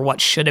ideas for what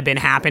should have been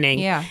happening.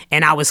 Yeah.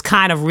 And I was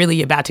kind of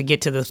really about to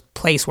get to this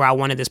place where I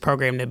wanted this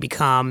program to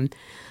become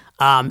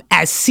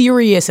as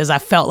serious as I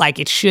felt like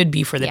it should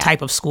be for the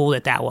type of school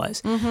that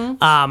was.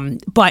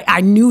 But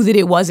I knew that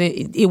it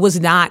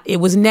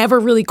was never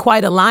really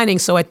quite aligning.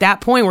 So at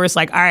that point where it's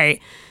like, all right,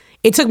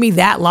 it took me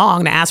that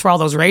long to ask for all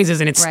those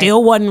raises and it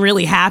still wasn't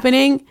really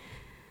happening.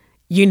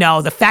 You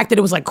know, the fact that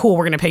it was like, cool,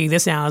 we're going to pay you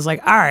this now. I was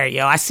like, all right,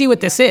 yo, I see what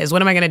this is.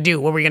 What am I going to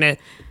do? What are we going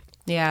to...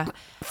 Yeah.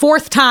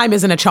 Fourth time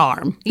isn't a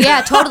charm.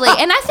 Yeah, totally.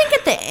 And I think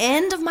at the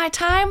end of my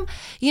time,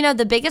 you know,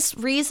 the biggest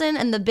reason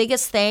and the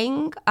biggest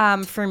thing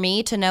for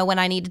me to know when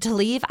I needed to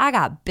leave, I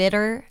got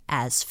bitter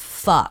as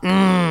fuck.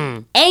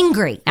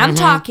 Angry. I'm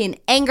talking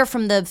anger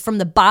from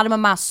the bottom of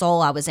my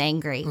soul. I was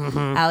angry.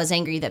 I was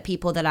angry that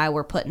people that I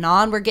were putting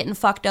on were getting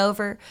fucked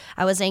over.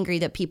 I was angry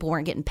that people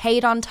weren't getting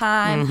paid on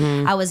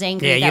time. I was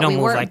angry that we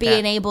weren't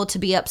being able to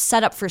be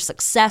set up for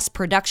success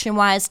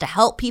production-wise to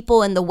help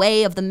people in the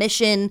way of the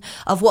mission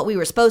of what we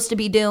were supposed to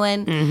be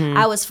doing.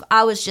 I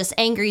was just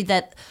angry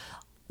that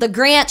the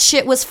grant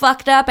shit was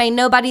fucked up. Ain't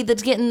nobody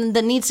that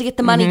needs to get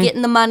the money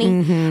getting the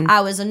money.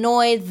 I was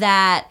annoyed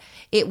that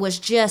it was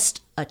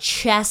just a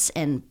chess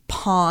and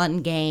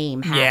pawn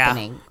game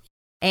happening.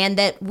 And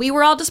that we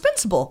were all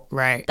dispensable.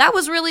 Right. That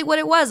was really what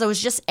it was. I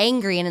was just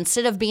angry. And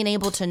instead of being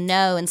able to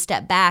know and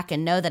step back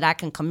and know that I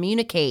can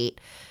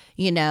communicate,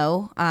 you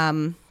know,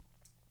 and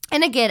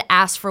again,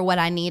 ask for what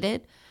I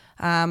needed.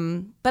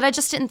 But I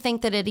just didn't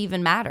think that it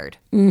even mattered.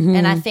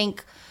 And I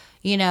think,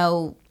 you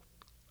know,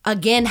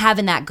 again,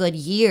 having that good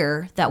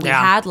year that we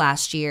had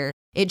last year,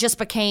 it just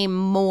became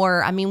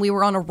more, I mean, we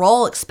were on a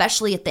roll,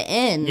 especially at the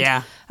end.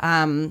 Yeah.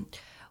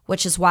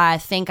 Which is why I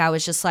think I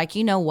was just like,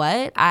 you know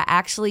what? I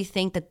actually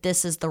think that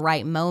this is the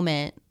right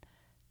moment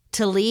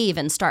to leave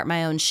and start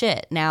my own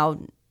shit. Now,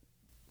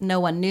 no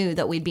one knew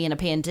that we'd be in a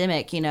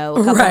pandemic, you know,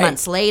 a couple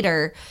months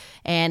later.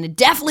 And it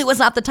definitely was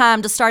not the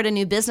time to start a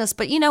new business.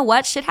 But you know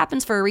what? Shit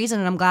happens for a reason,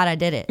 and I'm glad I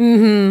did it.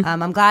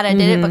 I'm glad I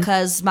did it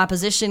because my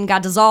position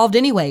got dissolved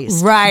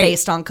anyways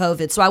based on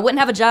COVID. So I wouldn't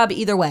have a job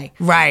either way.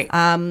 Right.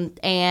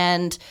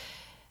 And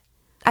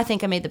I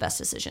think I made the best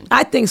decision.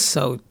 I think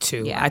so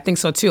too. Yeah. I think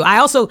so too. I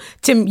also,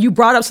 Tim, you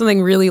brought up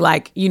something really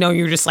like, you know,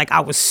 you're just like,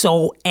 I was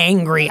so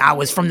angry. I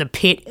was from the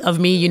pit of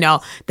me, you know,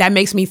 that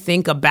makes me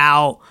think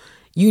about,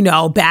 you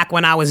know, back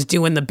when I was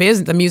doing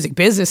the music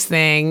business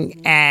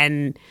thing.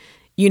 And,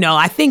 you know,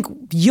 I think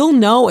you'll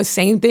know a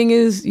same thing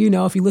is, you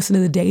know, if you listen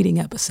to the dating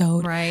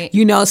episode, right?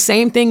 You know,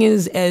 same thing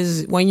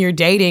as when you're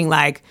dating,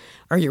 like,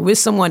 or you're with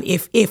someone,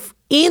 if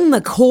in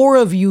the core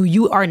of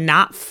you are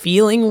not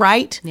feeling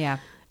right. Yeah.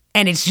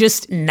 And it's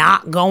just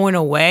not going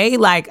away.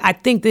 Like, I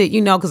think that,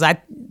 you know, because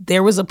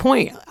there was a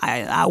point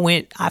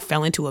I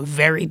fell into a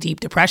very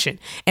deep depression,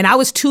 and I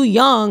was too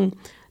young.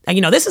 And,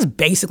 you know, this is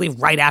basically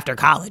right after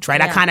college,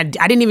 right? Yeah.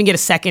 I didn't even get a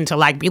second to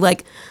like be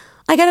like,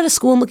 I got out of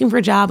school, I'm looking for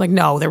a job. Like,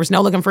 no, there was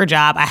no looking for a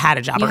job. I had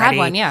a job already.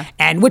 You had one, yeah.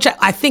 And which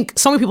I think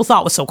so many people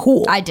thought was so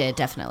cool. I did,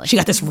 definitely. She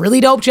got this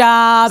really dope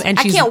job, and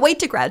I can't wait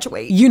to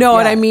graduate. You know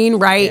what I mean,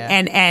 right? Yeah.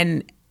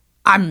 And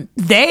I'm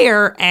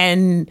there,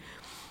 and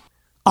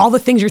all the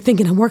things you're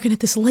thinking, I'm working at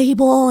this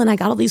label and I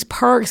got all these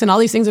perks and all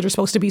these things that are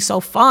supposed to be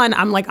so fun.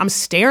 I'm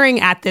staring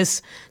at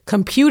this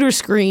computer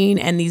screen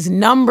and these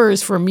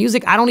numbers for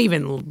music I don't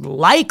even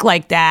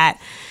like that.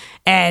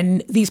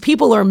 And these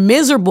people are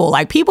miserable.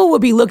 Like, people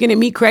would be looking at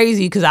me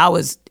crazy because I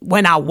was,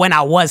 when I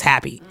was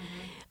happy.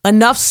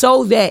 Enough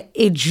so that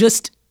it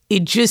just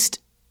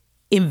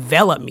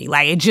enveloped me.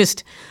 Like,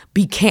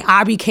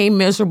 I became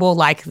miserable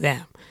like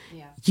them.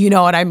 You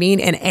know what I mean?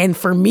 And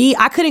for me,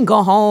 I couldn't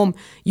go home.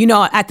 You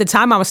know, at the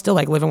time I was still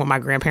like living with my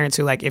grandparents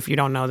who, like, if you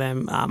don't know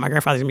them, my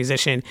grandfather's a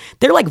musician.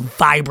 They're like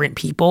vibrant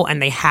people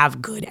and they have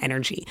good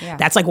energy. Yeah.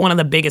 That's like one of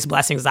the biggest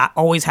blessings. I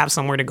always have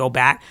somewhere to go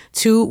back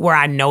to where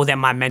I know that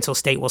my mental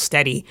state will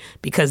steady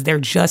because they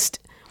just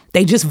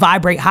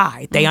vibrate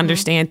high. They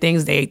understand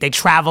things. They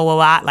travel a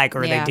lot, like,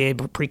 or they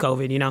did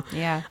pre-COVID, you know?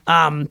 Yeah.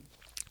 And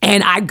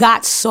I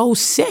got so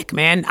sick,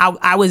 man.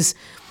 I was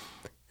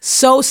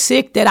so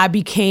sick that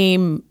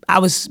I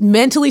was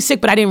mentally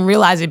sick, but I didn't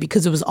realize it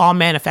because it was all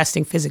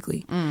manifesting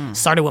physically.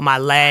 Started with my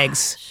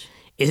legs,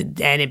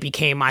 then it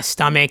became my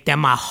stomach, then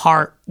my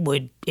heart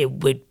would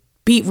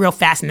beat real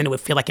fast, and then it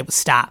would feel like it would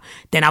stop.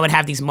 Then I would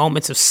have these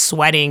moments of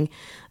sweating.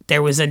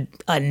 There was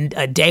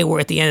a day where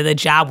at the end of the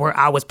job where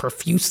I was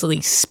profusely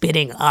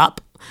spitting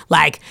up.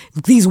 Like,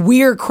 these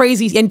weird,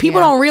 crazy, and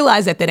people don't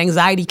realize that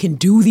anxiety can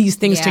do these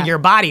things to your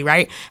body,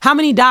 right? How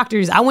many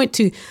doctors I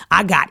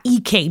got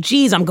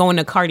EKGs, I'm going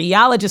to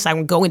cardiologists,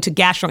 I'm going to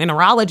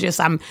gastroenterologists,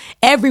 I'm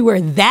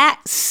everywhere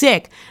that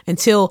sick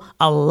until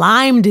a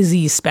Lyme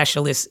disease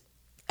specialist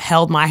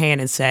held my hand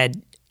and said,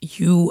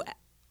 you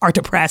are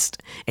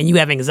depressed and you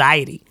have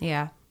anxiety.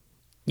 Yeah.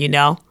 You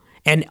know?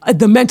 And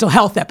the mental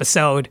health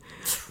episode,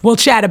 we'll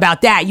chat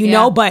about that, you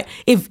know? But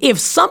if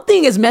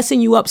something is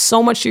messing you up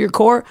so much to your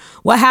core,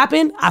 what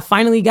happened? I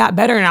finally got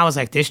better and I was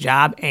like, this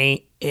job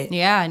ain't it.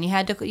 Yeah, and you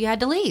had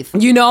to leave.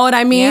 You know what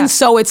I mean? Yeah.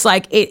 So it's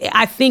like,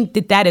 I think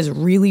that is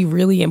really,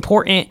 really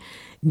important.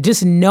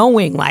 Just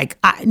knowing, like,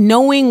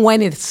 knowing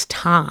when it's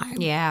time.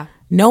 Yeah.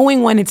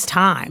 Knowing when it's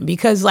time,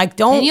 because like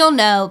And you'll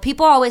know.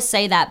 People always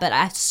say that, but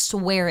I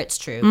swear it's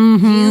true.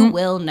 You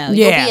will know.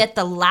 Yeah. You'll be at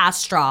the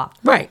last straw.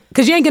 Right.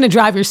 Because you ain't going to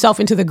drive yourself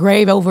into the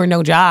grave over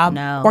no job.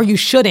 No. Or you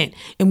shouldn't.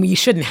 And you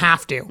shouldn't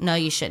have to. No,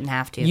 you shouldn't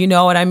have to. You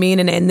know what I mean?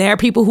 And there are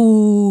people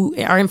who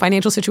are in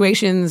financial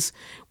situations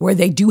where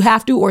they do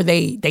have to, or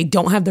they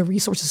don't have the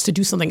resources to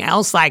do something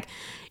else. Like,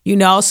 you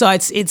know, so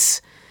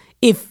it's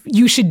if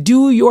you should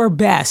do your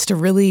best to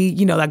really,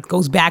 you know, that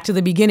goes back to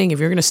the beginning. If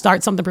you're going to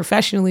start something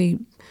professionally,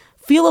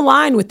 feel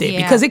aligned with it,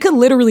 because it could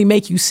literally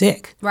make you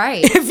sick.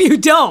 Right. If you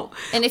don't.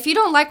 And if you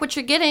don't like what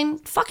you're getting,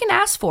 fucking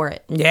ask for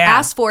it. Yeah.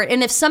 Ask for it.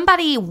 And if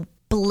somebody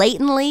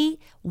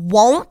blatantly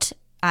won't,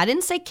 I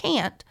didn't say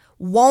can't,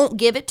 won't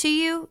give it to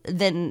you,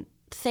 then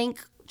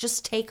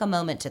just take a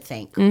moment to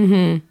think.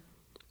 Mm-hmm.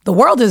 The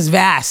world is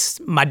vast,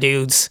 my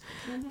dudes.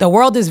 The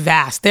world is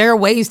vast. There are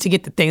ways to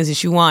get the things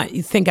that you want.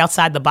 You think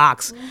outside the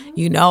box.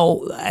 You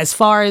know, as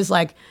far as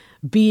like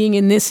being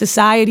in this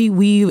society,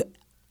 we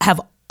have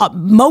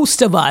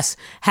most of us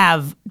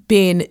have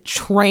been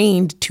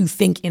trained to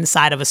think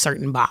inside of a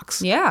certain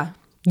box. Yeah.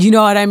 You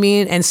know what I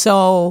mean? And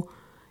so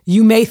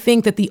you may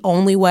think that the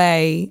only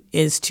way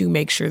is to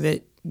make sure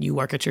that you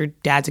work at your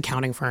dad's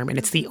accounting firm, and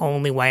it's the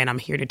only way. And I'm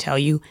here to tell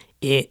you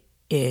it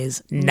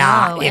is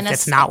not, No, if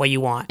it's not what you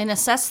want. And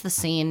assess the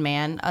scene,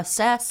 man.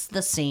 Assess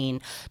the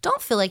scene.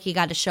 Don't feel like you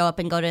got to show up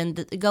and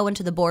go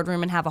into the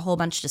boardroom and have a whole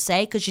bunch to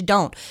say, because you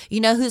don't. You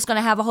know who's going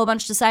to have a whole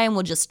bunch to say and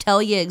will just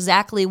tell you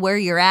exactly where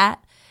you're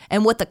at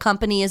and what the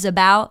company is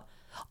about?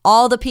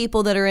 All the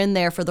people that are in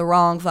there for the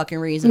wrong fucking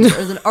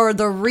reasons, or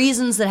the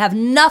reasons that have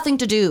nothing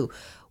to do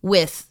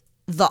with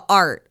the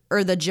art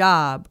or the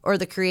job or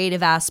the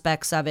creative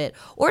aspects of it,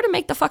 or to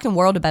make the fucking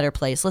world a better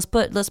place.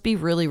 Let's be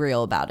really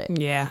real about it.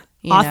 Yeah.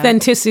 You know?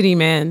 Authenticity,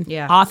 man.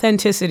 Yeah.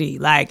 Authenticity.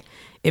 Like,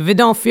 if it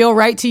don't feel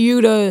right to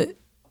you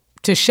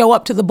to show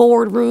up to the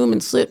boardroom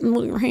and sit and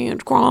with your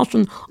hands crossed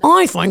and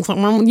I think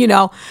something, you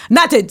know,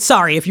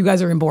 sorry if you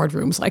guys are in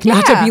boardrooms, like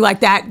not to be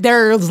like that.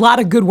 There's a lot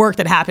of good work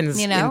that happens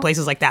in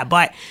places like that.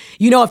 But,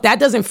 you know, if that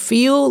doesn't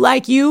feel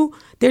like you,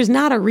 there's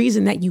not a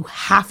reason that you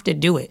have to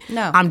do it.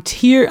 No. I'm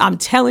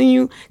telling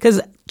you,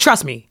 because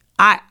trust me,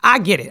 I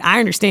get it. I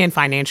understand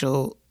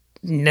financial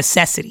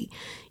necessity.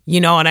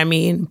 You know what I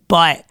mean?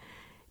 But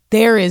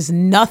there is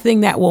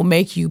nothing that will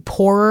make you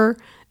poorer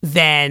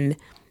than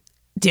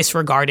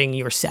disregarding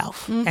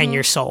yourself and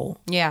your soul.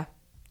 Yeah,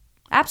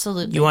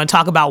 absolutely. You want to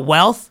talk about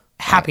wealth?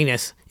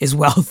 Happiness is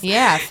wealth.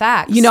 Yeah,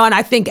 facts. You know, and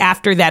I think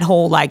after that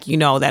whole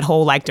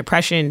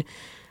depression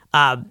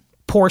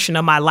portion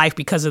of my life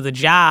because of the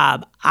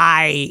job,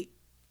 I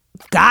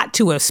got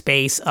to a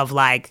space of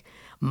like,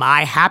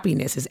 my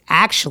happiness is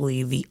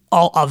actually the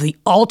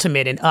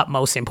ultimate and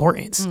utmost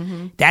importance.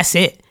 That's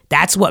it.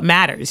 That's what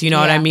matters. You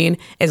know what I mean?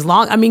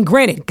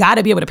 Granted, got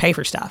to be able to pay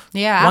for stuff.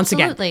 Yeah, Once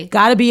absolutely. again,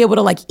 got to be able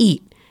to like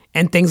eat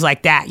and things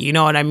like that. You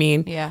know what I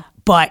mean? Yeah.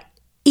 But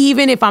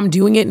even if I'm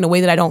doing it in a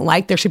way that I don't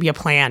like, there should be a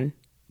plan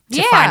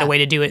to find a way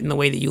to do it in the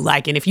way that you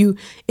like. And if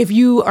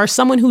you are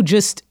someone who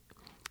just,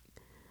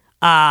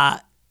 you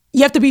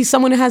have to be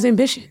someone who has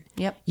ambition.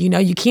 Yep. You know,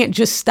 you can't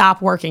just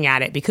stop working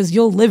at it, because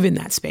you'll live in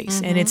that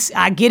space. And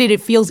I get it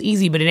feels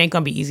easy, but it ain't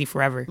going to be easy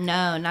forever.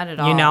 No, not at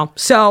all. You know?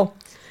 So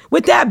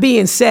with that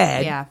being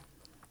said,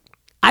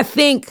 I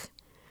think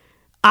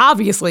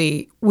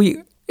obviously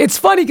it's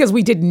funny because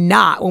we did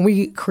not, when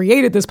we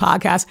created this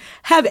podcast,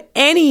 have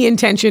any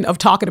intention of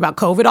talking about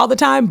COVID all the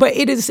time, but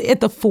it is at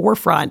the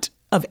forefront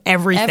of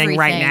everything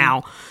right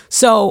now.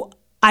 So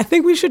I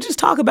think we should just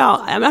talk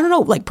about, I don't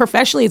know, like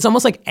professionally, it's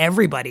almost like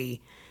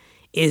everybody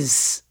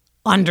is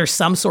under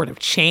some sort of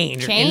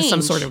change. Or in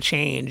some sort of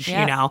change.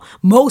 You know,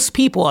 most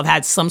people have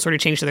had some sort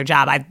of change to their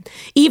job.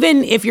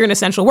 Even if you're an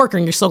essential worker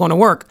and you're still going to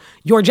work,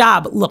 your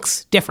job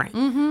looks different.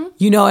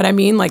 You know what I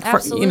mean? Like,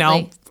 you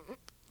know,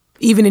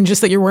 even in just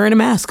that you're wearing a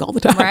mask all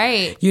the time.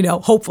 Right. You know,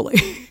 hopefully.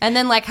 And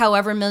then like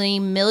however many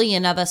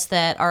million of us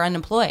that are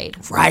unemployed.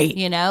 Right.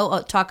 You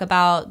know, talk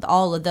about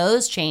all of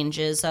those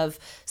changes of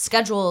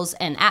schedules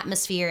and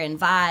atmosphere and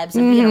vibes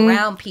and being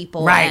around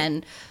people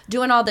and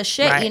doing all this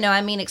shit. You know,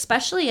 I mean,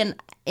 especially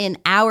in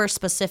our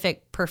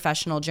specific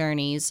professional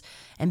journeys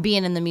and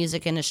being in the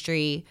music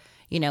industry,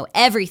 you know,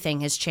 everything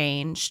has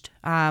changed.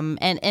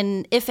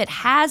 And if it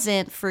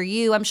hasn't for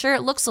you, I'm sure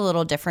it looks a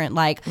little different.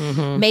 Like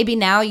maybe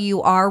now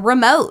you are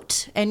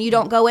remote and you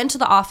don't go into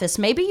the office.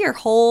 Maybe your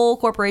whole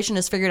corporation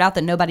has figured out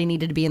that nobody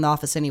needed to be in the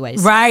office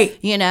anyways. Right.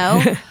 You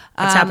know?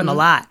 That's happened a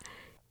lot.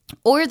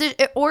 Or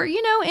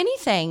you know,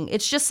 anything.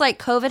 It's just like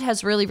COVID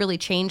has really, really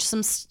changed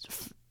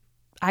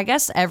I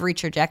guess every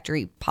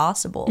trajectory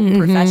possible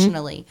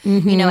professionally.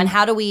 You know, and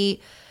how do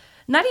we,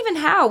 not even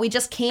how, we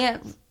just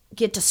can't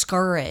get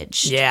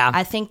discouraged. Yeah.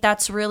 I think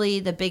that's really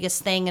the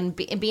biggest thing, and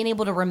being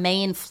able to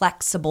remain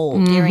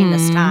flexible during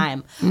this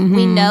time.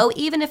 We know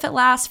even if it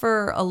lasts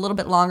for a little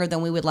bit longer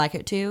than we would like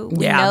it to,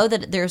 we know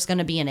that there's going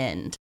to be an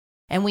end.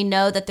 And we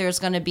know that there's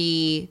going to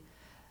be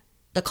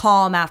the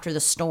calm after the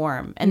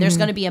storm. And there's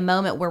going to be a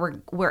moment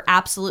where we're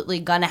absolutely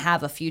going to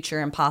have a future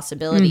and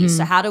possibilities.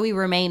 So how do we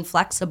remain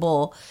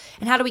flexible,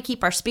 and how do we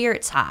keep our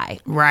spirits high?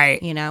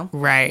 Right. You know?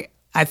 Right.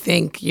 I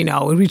think,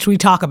 we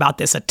talk about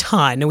this a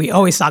ton, and we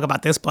always talk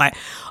about this, but,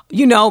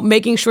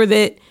 making sure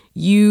that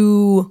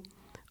you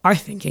are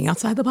thinking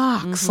outside the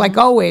box, like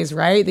always,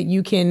 right? That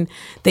you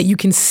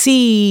can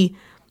see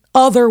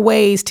other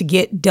ways to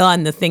get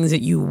done the things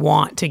that you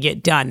want to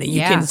get done, that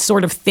you can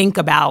sort of think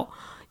about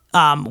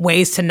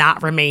ways to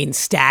not remain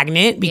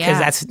stagnant, because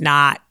that's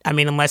not,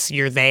 unless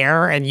you're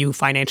there and you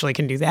financially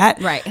can do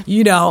that. Right.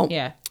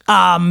 Yeah.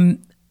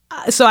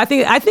 So I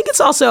think it's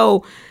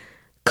also,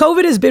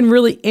 COVID has been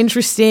really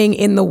interesting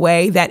in the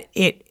way that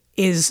it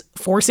is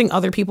forcing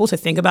other people to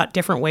think about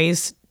different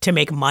ways to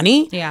make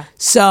money. Yeah.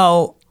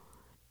 So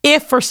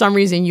if for some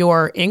reason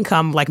your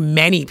income, like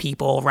many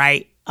people,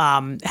 right,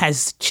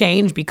 has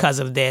changed because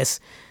of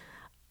this,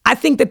 I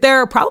think that there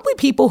are probably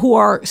people who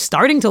are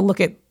starting to look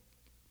at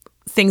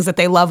things that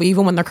they love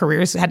even when their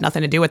careers had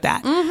nothing to do with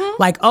that.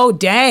 Like, oh,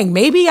 dang,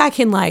 maybe I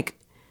can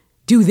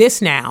do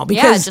this now,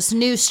 because just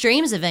new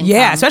streams of income.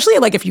 Yeah, especially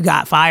if you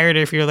got fired or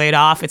if you're laid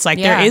off, it's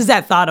there is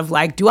that thought of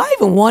do I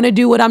even want to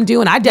do what I'm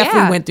doing? I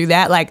definitely went through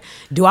that.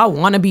 Do I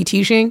want to be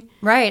teaching?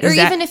 Right. Or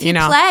even if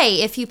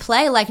you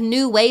play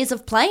new ways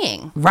of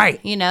playing.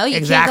 Right. You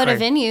can't go to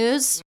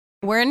venues.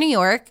 We're in New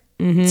York.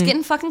 It's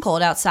getting fucking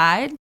cold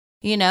outside.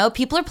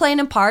 People are playing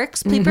in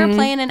parks. People are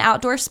playing in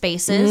outdoor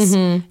spaces.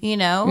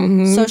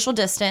 Social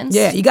distance.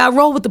 Yeah, you got to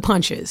roll with the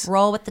punches.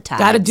 Roll with the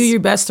tides. Got to do your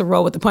best to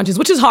roll with the punches,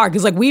 which is hard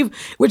because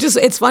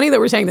it's funny that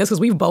we're saying this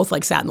because we've both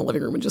sat in the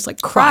living room and just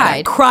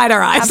cried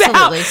our eyes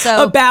out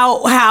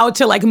about how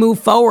to move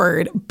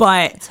forward.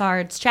 But it's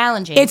hard. It's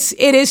challenging. It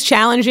is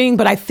challenging,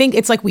 but I think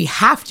it's we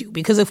have to,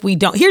 because if we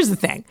don't, here's the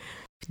thing.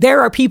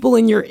 There are people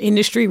in your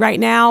industry right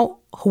now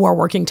who are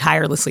working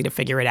tirelessly to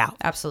figure it out.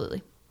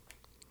 Absolutely.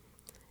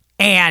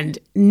 And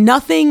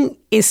nothing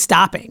is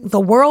stopping the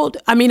world.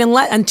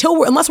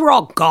 Unless we're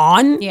all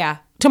gone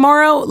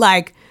tomorrow,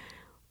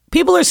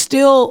 people are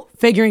still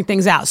figuring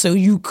things out. So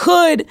you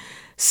could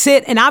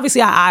sit, and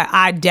obviously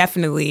I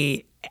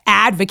definitely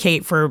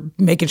advocate for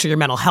making sure your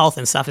mental health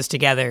and stuff is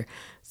together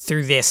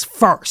through this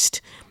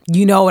first.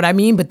 You know what I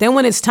mean? But then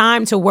when it's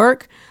time to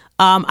work,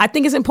 I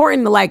think it's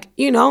important to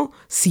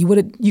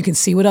you can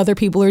see what other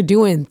people are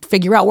doing,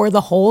 figure out where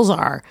the holes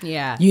are.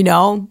 Yeah.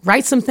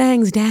 Write some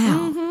things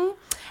down.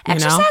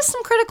 Exercise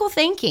some critical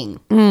thinking.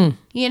 Really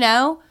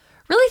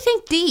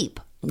think deep.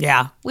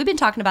 Yeah. We've been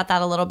talking about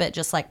that a little bit,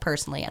 just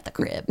personally at the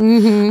crib,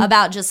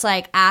 about just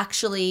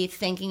actually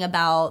thinking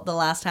about the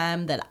last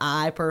time that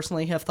I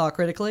personally have thought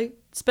critically.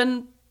 It's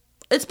been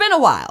a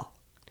while.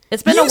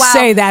 It's been a while. You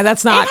say that.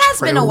 That's not true. It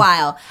has been a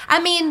while.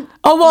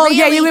 Really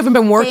you haven't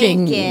been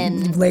working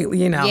lately,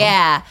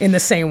 Yeah. in the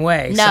same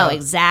way. No, so.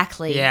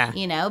 exactly.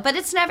 Yeah. But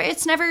it's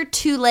never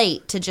too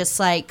late to just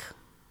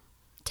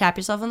tap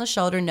yourself on the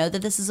shoulder, know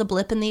that this is a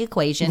blip in the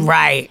equation.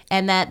 Right.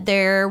 And that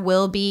there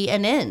will be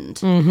an end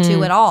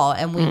to it all.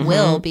 And we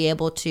will be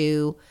able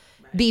to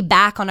be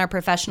back on our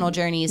professional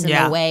journeys in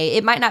the way.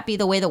 It might not be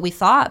the way that we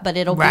thought, but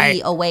it'll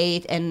be a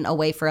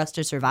way for us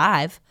to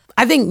survive.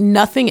 I think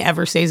nothing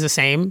ever stays the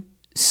same.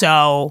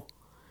 So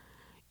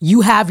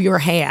you have your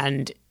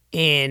hand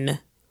in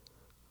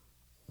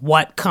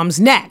what comes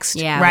next.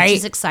 Yeah, right? Which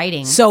is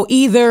exciting. So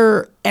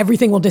either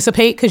everything will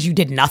dissipate because you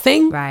did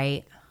nothing.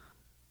 Right.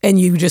 And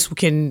you just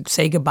can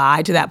say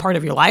goodbye to that part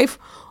of your life,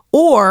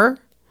 or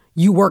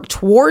you work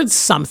towards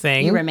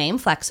something. You remain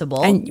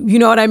flexible. And you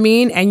know what I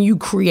mean? And you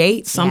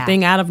create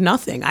something out of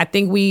nothing. I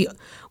think we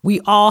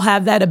all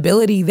have that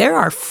ability. There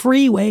are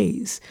free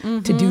ways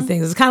to do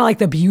things. It's kind of like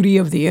the beauty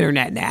of the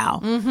internet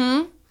now.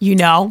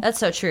 That's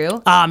so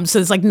true. So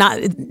it's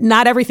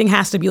not everything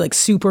has to be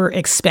super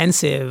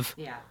expensive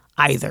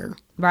either.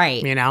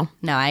 Right. No,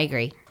 I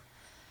agree.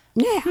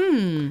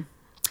 Yeah.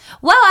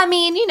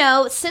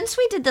 Well, since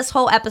we did this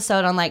whole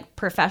episode on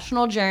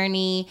professional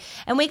journey,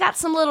 and we got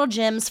some little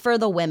gems for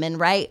the women,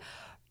 right?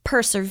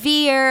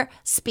 Persevere,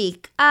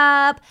 speak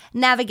up,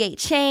 navigate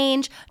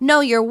change, know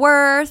your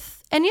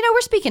worth. And,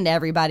 we're speaking to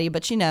everybody,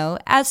 but,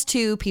 as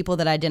two people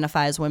that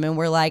identify as women,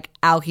 we're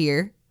out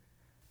here,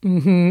 so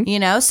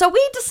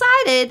we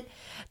decided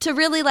to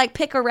really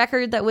pick a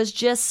record that was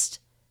just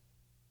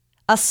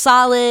a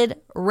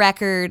solid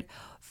record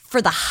for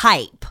the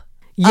hype.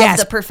 Of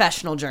the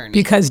professional journey.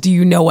 Because do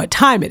you know what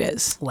time it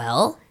is?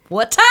 Well,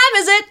 what time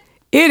is it?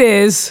 It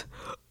is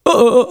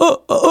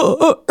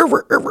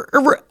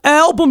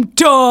album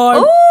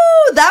time.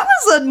 Ooh, that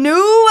was a new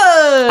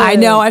one. I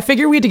know. I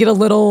figured we had to get a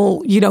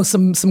little,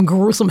 some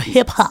gruesome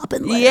hip hop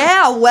in there.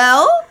 Yeah,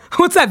 well.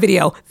 What's that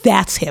video?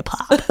 That's hip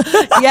hop.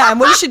 Yeah, and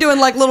what is she doing?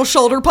 Little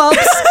shoulder pumps?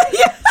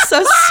 Yeah.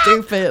 So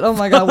stupid. Oh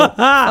my God.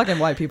 Fucking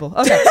white people.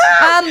 Okay.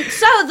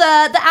 So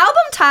the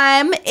album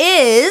time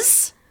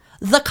is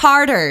The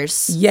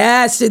Carters.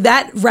 Yes,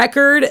 that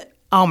record.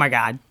 Oh my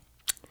God.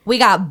 We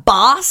got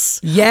Boss.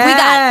 Yes. We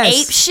got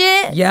Ape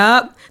Shit.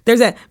 Yep. There's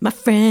that, my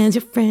friends,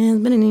 your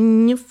friends, better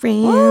than your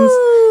friends.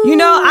 Woo. You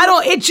know,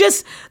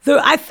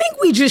 I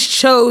think we just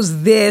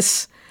chose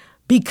this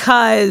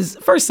because,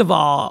 first of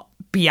all,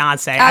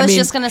 Beyonce. I was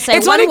just going to say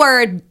one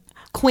word,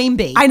 Queen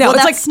Bee. I know. Well,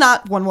 it's that's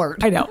not one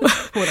word. I know.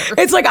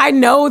 It's like, I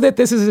know that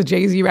this is a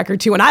Jay-Z record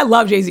too, and I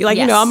love Jay-Z. Like,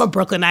 Yes. you know, I'm a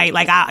Brooklynite.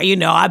 Like,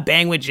 I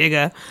bang with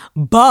Jigga.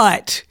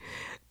 But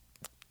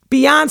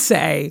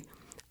Beyonce,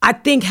 I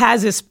think,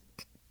 has this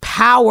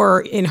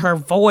power in her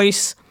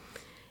voice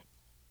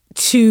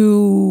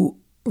to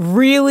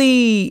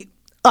really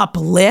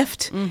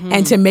uplift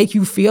and to make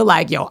you feel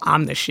like, yo,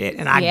 I'm the shit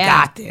and I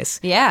got this.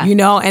 Yeah. You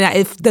know, and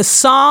if the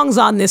songs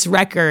on this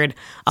record,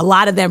 a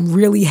lot of them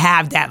really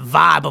have that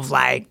vibe of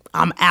like,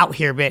 I'm out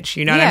here, bitch.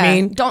 You know what I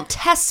mean? Don't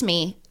test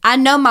me. I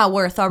know my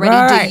worth already.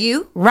 Right. Do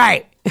you?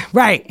 Right.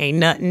 Ain't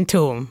nothing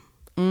to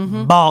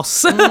them.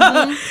 Boss. You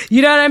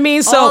know what I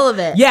mean? So, All of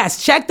it.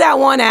 Yes, check that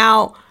one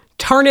out.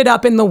 Turn it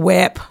up in the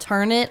whip.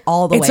 Turn it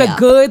all the It's way a up.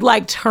 good,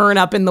 like, turn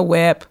up in the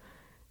whip.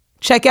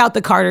 Check out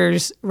the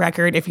Carters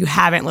record if you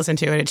haven't listened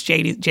to it. It's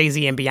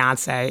Jay-Z and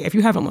Beyonce. If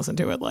you haven't listened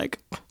to it, like...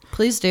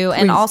 Please do.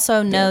 And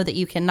also know that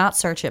you cannot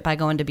search it by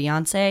going to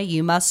Beyonce.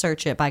 You must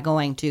search it by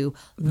going to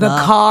The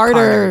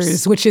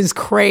Carters, which is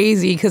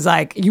crazy because,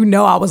 like, you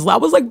know, I was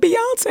like,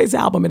 Beyonce's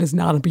album. It is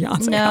not a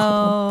Beyonce album.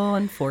 No,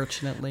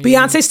 unfortunately.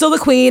 Beyonce's still the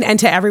queen. And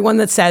to everyone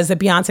that says that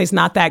Beyonce's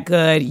not that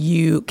good,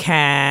 you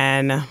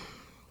can...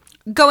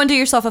 Go and do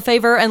yourself a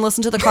favor and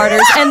listen to the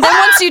Carters. And then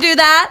once you do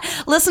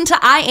that, listen to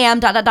I Am ...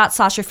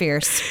 Sasha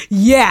Fierce.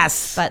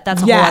 Yes. But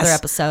that's a whole other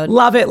episode.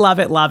 Love it, love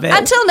it, love it.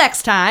 Until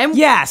next time.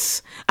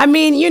 Yes. I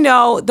mean, you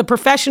know, the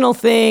professional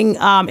thing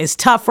is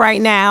tough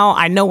right now.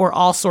 I know we're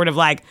all sort of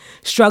like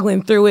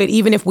struggling through it.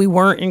 Even if we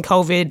weren't in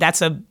COVID,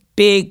 that's a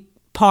big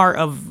part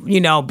of, you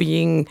know,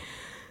 being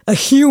a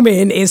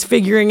human is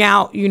figuring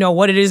out, you know,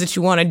 what it is that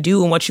you want to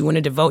do and what you want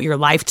to devote your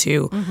life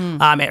to,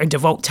 or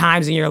devote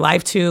times in your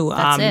life to.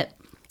 That's it.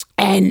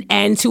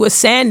 And to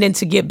ascend and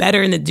to get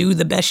better and to do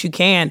the best you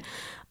can.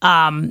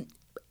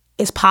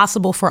 It's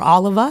possible for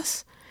all of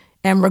us.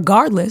 And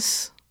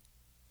regardless